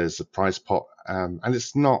 There's a prize pot, and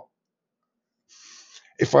it's not.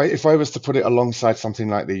 If I was to put it alongside something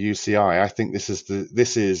like the UCI, I think this is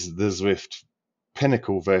the Zwift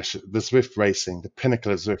pinnacle version, the Zwift racing, the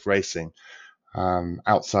pinnacle of Zwift racing,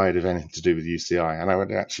 outside of anything to do with UCI, and I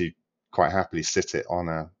would actually quite happily sit it on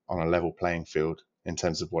a level playing field in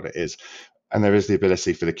terms of what it is. And there is the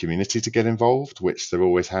ability for the community to get involved, which there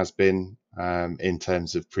always has been in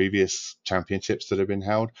terms of previous championships that have been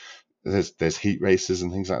held. There's heat races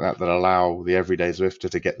and things like that allow the everyday Zwifter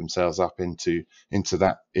to get themselves up into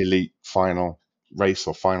that elite final race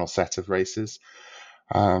or final set of races.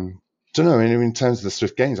 So no, I mean, in terms of the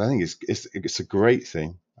Zwift Games, I think it's a great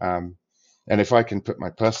thing. And if I can put my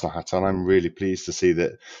personal hat on, I'm really pleased to see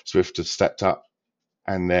that Zwift have stepped up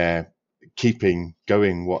and they're keeping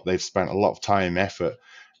going what they've spent a lot of time, effort,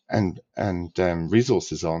 and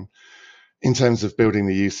resources on in terms of building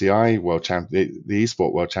the UCI the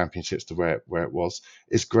eSport World Championships to where it was.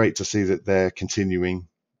 It's great to see that they're continuing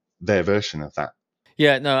their version of that.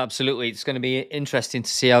 Yeah, no, absolutely. It's going to be interesting to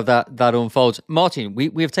see how that unfolds. Martin,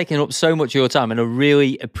 we have taken up so much of your time, and I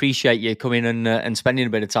really appreciate you coming and spending a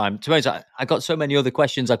bit of time. To be honest, I got so many other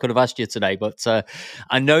questions I could have asked you today, but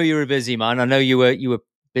I know you're a busy man. I know you were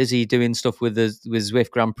busy doing stuff with Zwift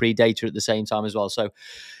Grand Prix data at the same time as well. So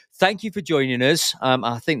thank you for joining us.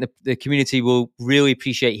 I think the community will really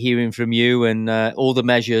appreciate hearing from you and all the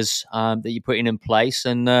measures that you're putting in place.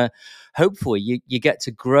 And hopefully you get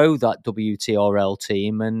to grow that WTRL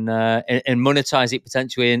team and monetize it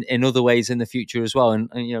potentially in other ways in the future as well. And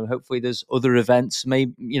hopefully there's other events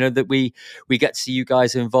that we get to see you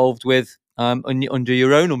guys involved with under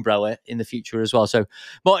your own umbrella in the future as well. So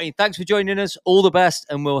Martin, thanks for joining us. All the best,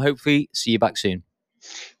 and we'll hopefully see you back soon.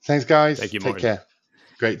 Thanks, guys. Thank you, Take Martin. care.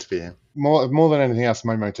 Great to be here. More than anything else,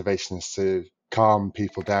 my motivation is to calm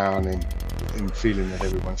people down in feeling that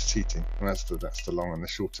everyone's cheating, and that's the long and the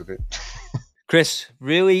short of it. Chris,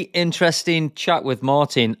 really interesting chat with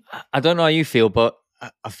Martin. I don't know how you feel, but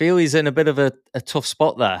I feel he's in a bit of a tough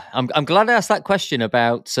spot there. I'm glad I asked that question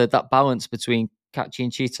about that balance between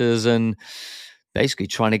catching cheaters and basically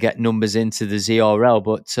trying to get numbers into the ZRL.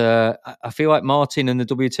 But I feel like Martin and the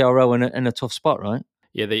WTRL are in a tough spot, right?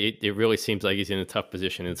 Yeah, it really seems like he's in a tough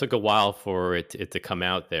position. It took a while for it to come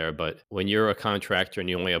out there, but when you're a contractor and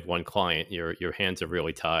you only have one client, your hands are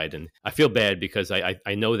really tied. And I feel bad because I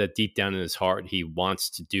know that deep down in his heart, he wants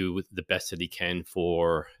to do the best that he can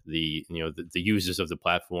for the users of the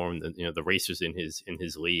platform, the racers in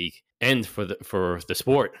his league, and for the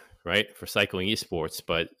sport, right? For cycling esports.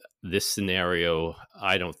 But this scenario,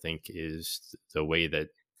 I don't think is the way that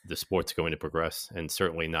the sport's going to progress, and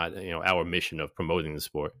certainly not our mission of promoting the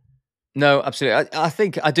sport. No, absolutely. I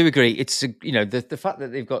think I do agree. It's the fact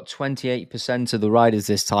that they've got 28% of the riders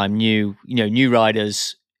this time, new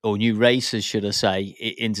riders or new racers, should I say,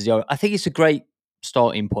 into the. I think it's a great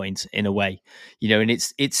starting point in a way, and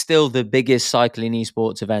it's still the biggest cycling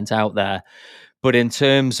esports event out there. But in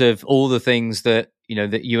terms of all the things that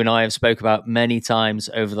that you and I have spoke about many times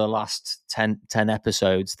over the last 10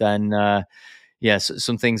 episodes, then. Yes,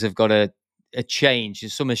 some things have got to a change.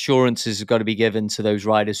 Some assurances have got to be given to those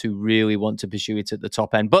riders who really want to pursue it at the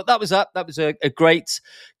top end. But that was that. That was a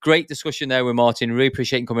great discussion there with Martin. Really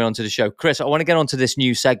appreciate you coming on to the show. Chris, I want to get on to this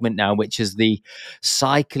new segment now, which is the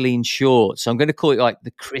cycling shorts. So I'm going to call it like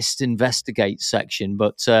the Chris Investigates section.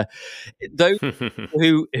 But those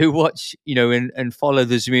who watch, and follow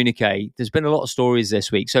the Zwift, there's been a lot of stories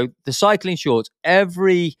this week. So the cycling shorts,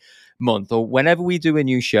 every month or whenever we do a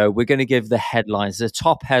new show, we're going to give the headlines, the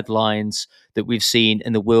top headlines that we've seen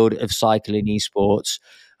in the world of cycling esports.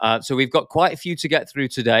 So we've got quite a few to get through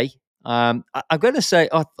today. I'm going to say,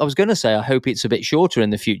 I was going to say, I hope it's a bit shorter in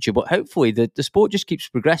the future, but hopefully the sport just keeps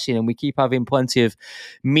progressing and we keep having plenty of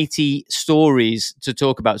meaty stories to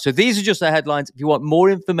talk about. So these are just the headlines. If you want more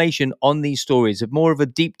information on these stories, more of a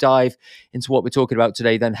deep dive into what we're talking about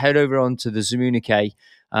today, then head over onto the Zwift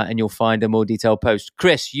and you'll find a more detailed post.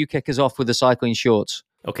 Chris, you kick us off with the cycling shorts.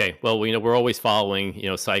 Okay. Well, we're always following,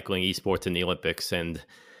 cycling esports in the Olympics, and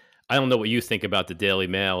I don't know what you think about the Daily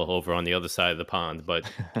Mail over on the other side of the pond, but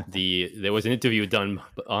there was an interview done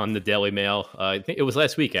on the Daily Mail. I think it was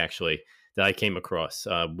last week, actually, that I came across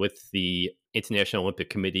with the International Olympic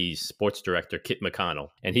Committee's sports director, Kit McConnell.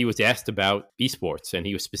 And he was asked about esports, and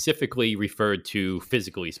he was specifically referred to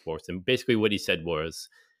physical esports. And basically what he said was,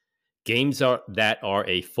 games that are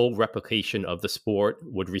a full replication of the sport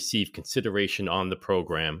would receive consideration on the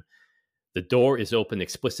program. The door is open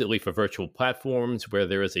explicitly for virtual platforms where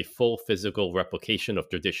there is a full physical replication of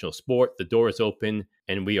traditional sport. The door is open,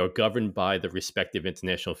 and we are governed by the respective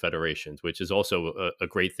international federations, which is also a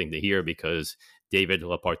great thing to hear, because David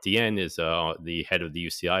Lapartien is the head of the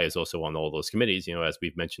UCI, is also on all those committees, as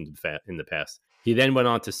we've mentioned in the past. He then went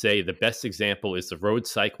on to say the best example is the road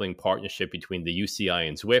cycling partnership between the UCI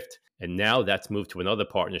and Zwift, and now that's moved to another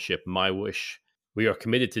partnership, MyWish. We are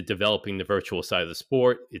committed to developing the virtual side of the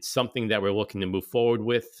sport. It's something that we're looking to move forward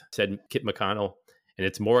with, said Kit McConnell, and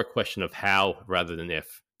it's more a question of how rather than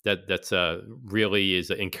if. That's really is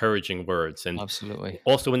encouraging words. And absolutely.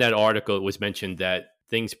 Also in that article, it was mentioned that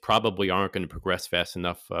things probably aren't going to progress fast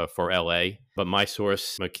enough for LA. But my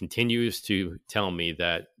source continues to tell me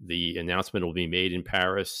that the announcement will be made in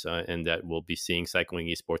Paris and that we'll be seeing cycling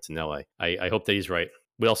esports in LA. I hope that he's right.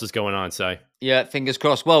 What else is going on, Si? Yeah, fingers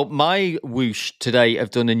crossed. Well, my Whoosh today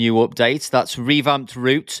have done a new update. That's revamped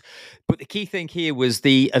route. But the key thing here was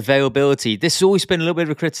the availability. This has always been a little bit of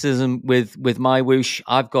a criticism with my Whoosh.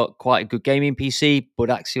 I've got quite a good gaming PC,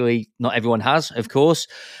 but actually not everyone has, of course.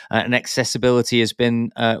 And accessibility has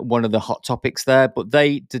been one of the hot topics there. But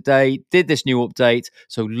they today did this new update.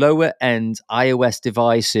 So lower end iOS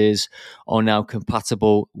devices are now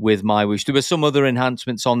compatible with my Whoosh. There were some other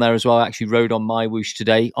enhancements on there as well. I actually rode on my Whoosh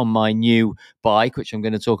today on my new bike, which I'm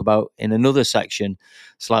going to talk about in another section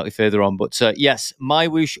slightly further on. But yes, my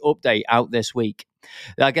Whoosh update out this week.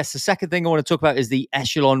 I guess the second thing I want to talk about is the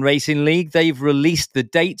Echelon Racing League. They've released the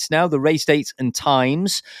dates now, the race dates and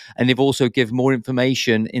times, and they've also given more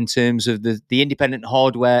information in terms of the independent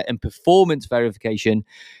hardware and performance verification,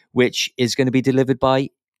 which is going to be delivered by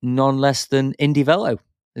none less than Indy Velo.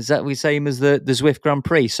 Is that the same as the Zwift Grand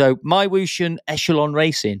Prix? So my Whoosh and Echelon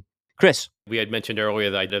Racing. Chris. We had mentioned earlier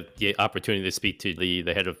that I had the opportunity to speak to the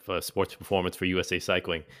head of sports performance for USA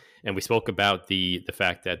Cycling. And we spoke about the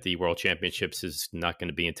fact that the World Championships is not going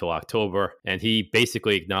to be until October. And he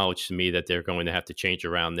basically acknowledged to me that they're going to have to change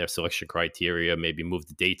around their selection criteria, maybe move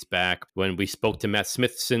the dates back. When we spoke to Matt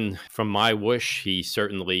Smithson from My Whoosh, he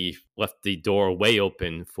certainly left the door way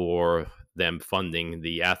open for them funding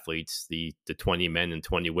the athletes, the 20 men and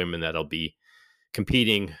 20 women that'll be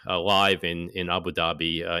competing live in Abu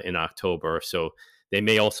Dhabi in October. So they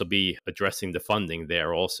may also be addressing the funding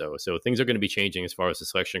there also. So things are going to be changing as far as the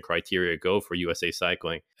selection criteria go for USA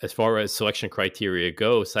Cycling. As far as selection criteria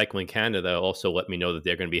go, Cycling Canada also let me know that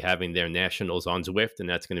they're going to be having their nationals on Zwift, and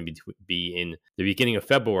that's going to be in the beginning of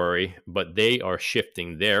February, but they are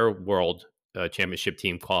shifting their World Championship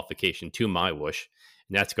team qualification to My Whoosh.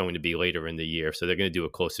 And that's going to be later in the year. So they're going to do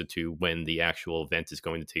it closer to when the actual event is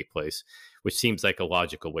going to take place, which seems like a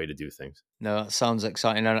logical way to do things. No, that sounds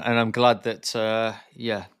exciting. And I'm glad that,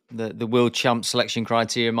 the World Champ selection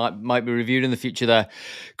criteria might be reviewed in the future there.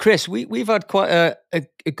 Chris, we've had quite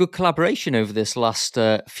a good collaboration over this last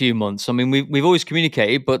few months. I mean, we've always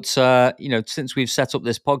communicated, but, since we've set up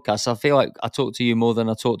this podcast, I feel like I talk to you more than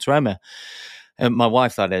I talk to Emma. My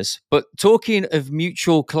wife, that is. But talking of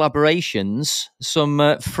mutual collaborations,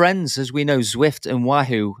 some friends, as we know, Zwift and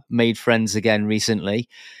Wahoo made friends again recently.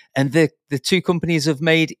 And the two companies have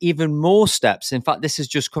made even more steps. In fact, this has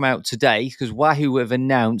just come out today because Wahoo have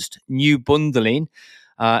announced new bundling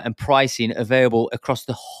and pricing available across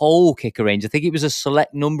the whole Kicker range. I think it was a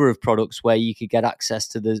select number of products where you could get access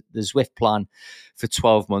to the Zwift plan for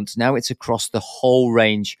 12 months. Now it's across the whole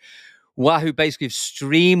range. Wahoo basically have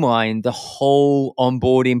streamlined the whole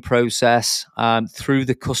onboarding process through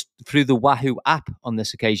the Wahoo app on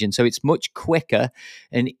this occasion. So it's much quicker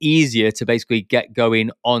and easier to basically get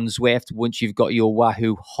going on Zwift once you've got your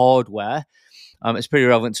Wahoo hardware. It's pretty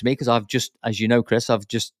relevant to me because I've just, as you know, Chris, I've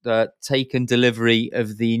just taken delivery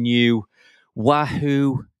of the new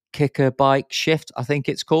Wahoo Kicker Bike Shift, I think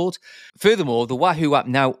it's called. Furthermore, the Wahoo app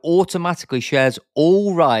now automatically shares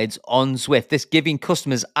all rides on Zwift, this giving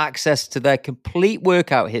customers access to their complete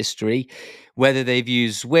workout history, whether they've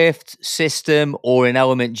used Zwift, System, or an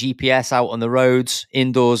Element GPS out on the roads,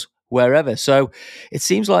 indoors, wherever. So it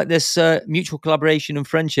seems like this mutual collaboration and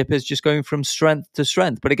friendship is just going from strength to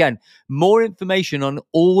strength. But again, more information on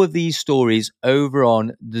all of these stories over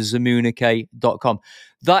on thezamunike.com.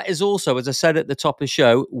 That is also, as I said at the top of the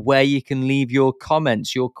show, where you can leave your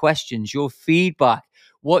comments, your questions, your feedback.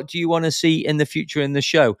 What do you want to see in the future in the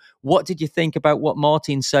show? What did you think about what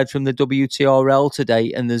Martin said from the WTRL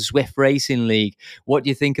today and the Zwift Racing League? What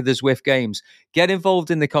do you think of the Zwift Games? Get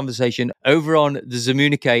involved in the conversation over on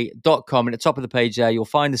thezamunike.com. And at the top of the page there, you'll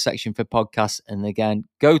find a section for podcasts. And again,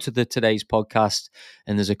 go to today's podcast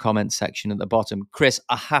and there's a comment section at the bottom. Chris,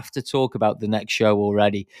 I have to talk about the next show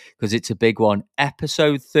already because it's a big one.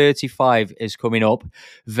 Episode 35 is coming up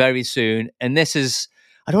very soon. And this is,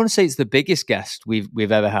 I don't want to say it's the biggest guest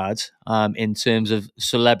we've ever had in terms of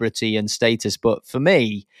celebrity and status, but for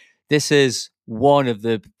me, this is one of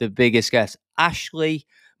the biggest guests. Ashley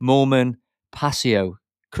Moolman Passio.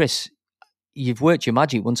 Chris, you've worked your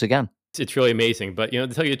magic once again. It's really amazing. But, to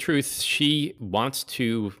tell you the truth, she wants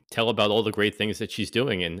to tell about all the great things that she's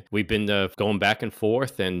doing. And we've been going back and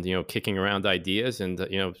forth and, kicking around ideas. And,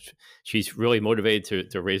 she's really motivated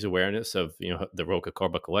to raise awareness of, the Roca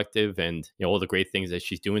Carba Collective and, all the great things that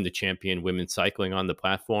she's doing to champion women's cycling on the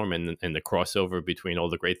platform and the crossover between all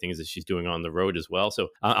the great things that she's doing on the road as well. So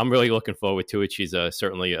I'm really looking forward to it. She's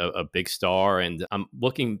certainly a big star. And I'm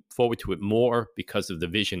looking forward to it more because of the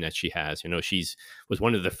vision that she has. She's was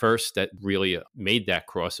one of the first that really made that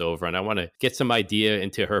crossover. And I want to get some idea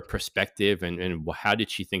into her perspective and how did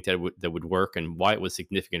she think that would work and why it was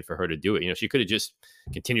significant for her to do it. She could have just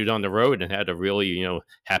continued on the road and had a really,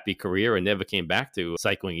 happy career and never came back to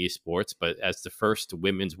cycling esports. But as the first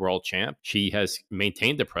women's world champ, she has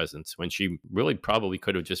maintained a presence when she really probably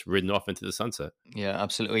could have just ridden off into the sunset. Yeah,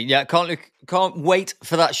 absolutely. Yeah, can't wait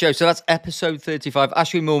for that show. So that's episode 35.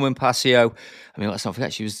 Ashley Moolman Passio. I mean, let's not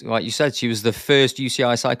forget, she was, like you said, she was the first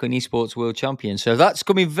UCI Cycling Esports World Champion. So that's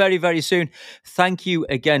coming very, very soon. Thank you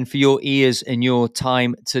again for your ears and your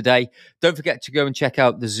time today. Don't forget to go and check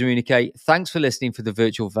out the Zamunike. Thanks for listening for the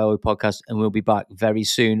Virtual Velo podcast, and we'll be back very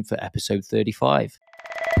soon for episode 35.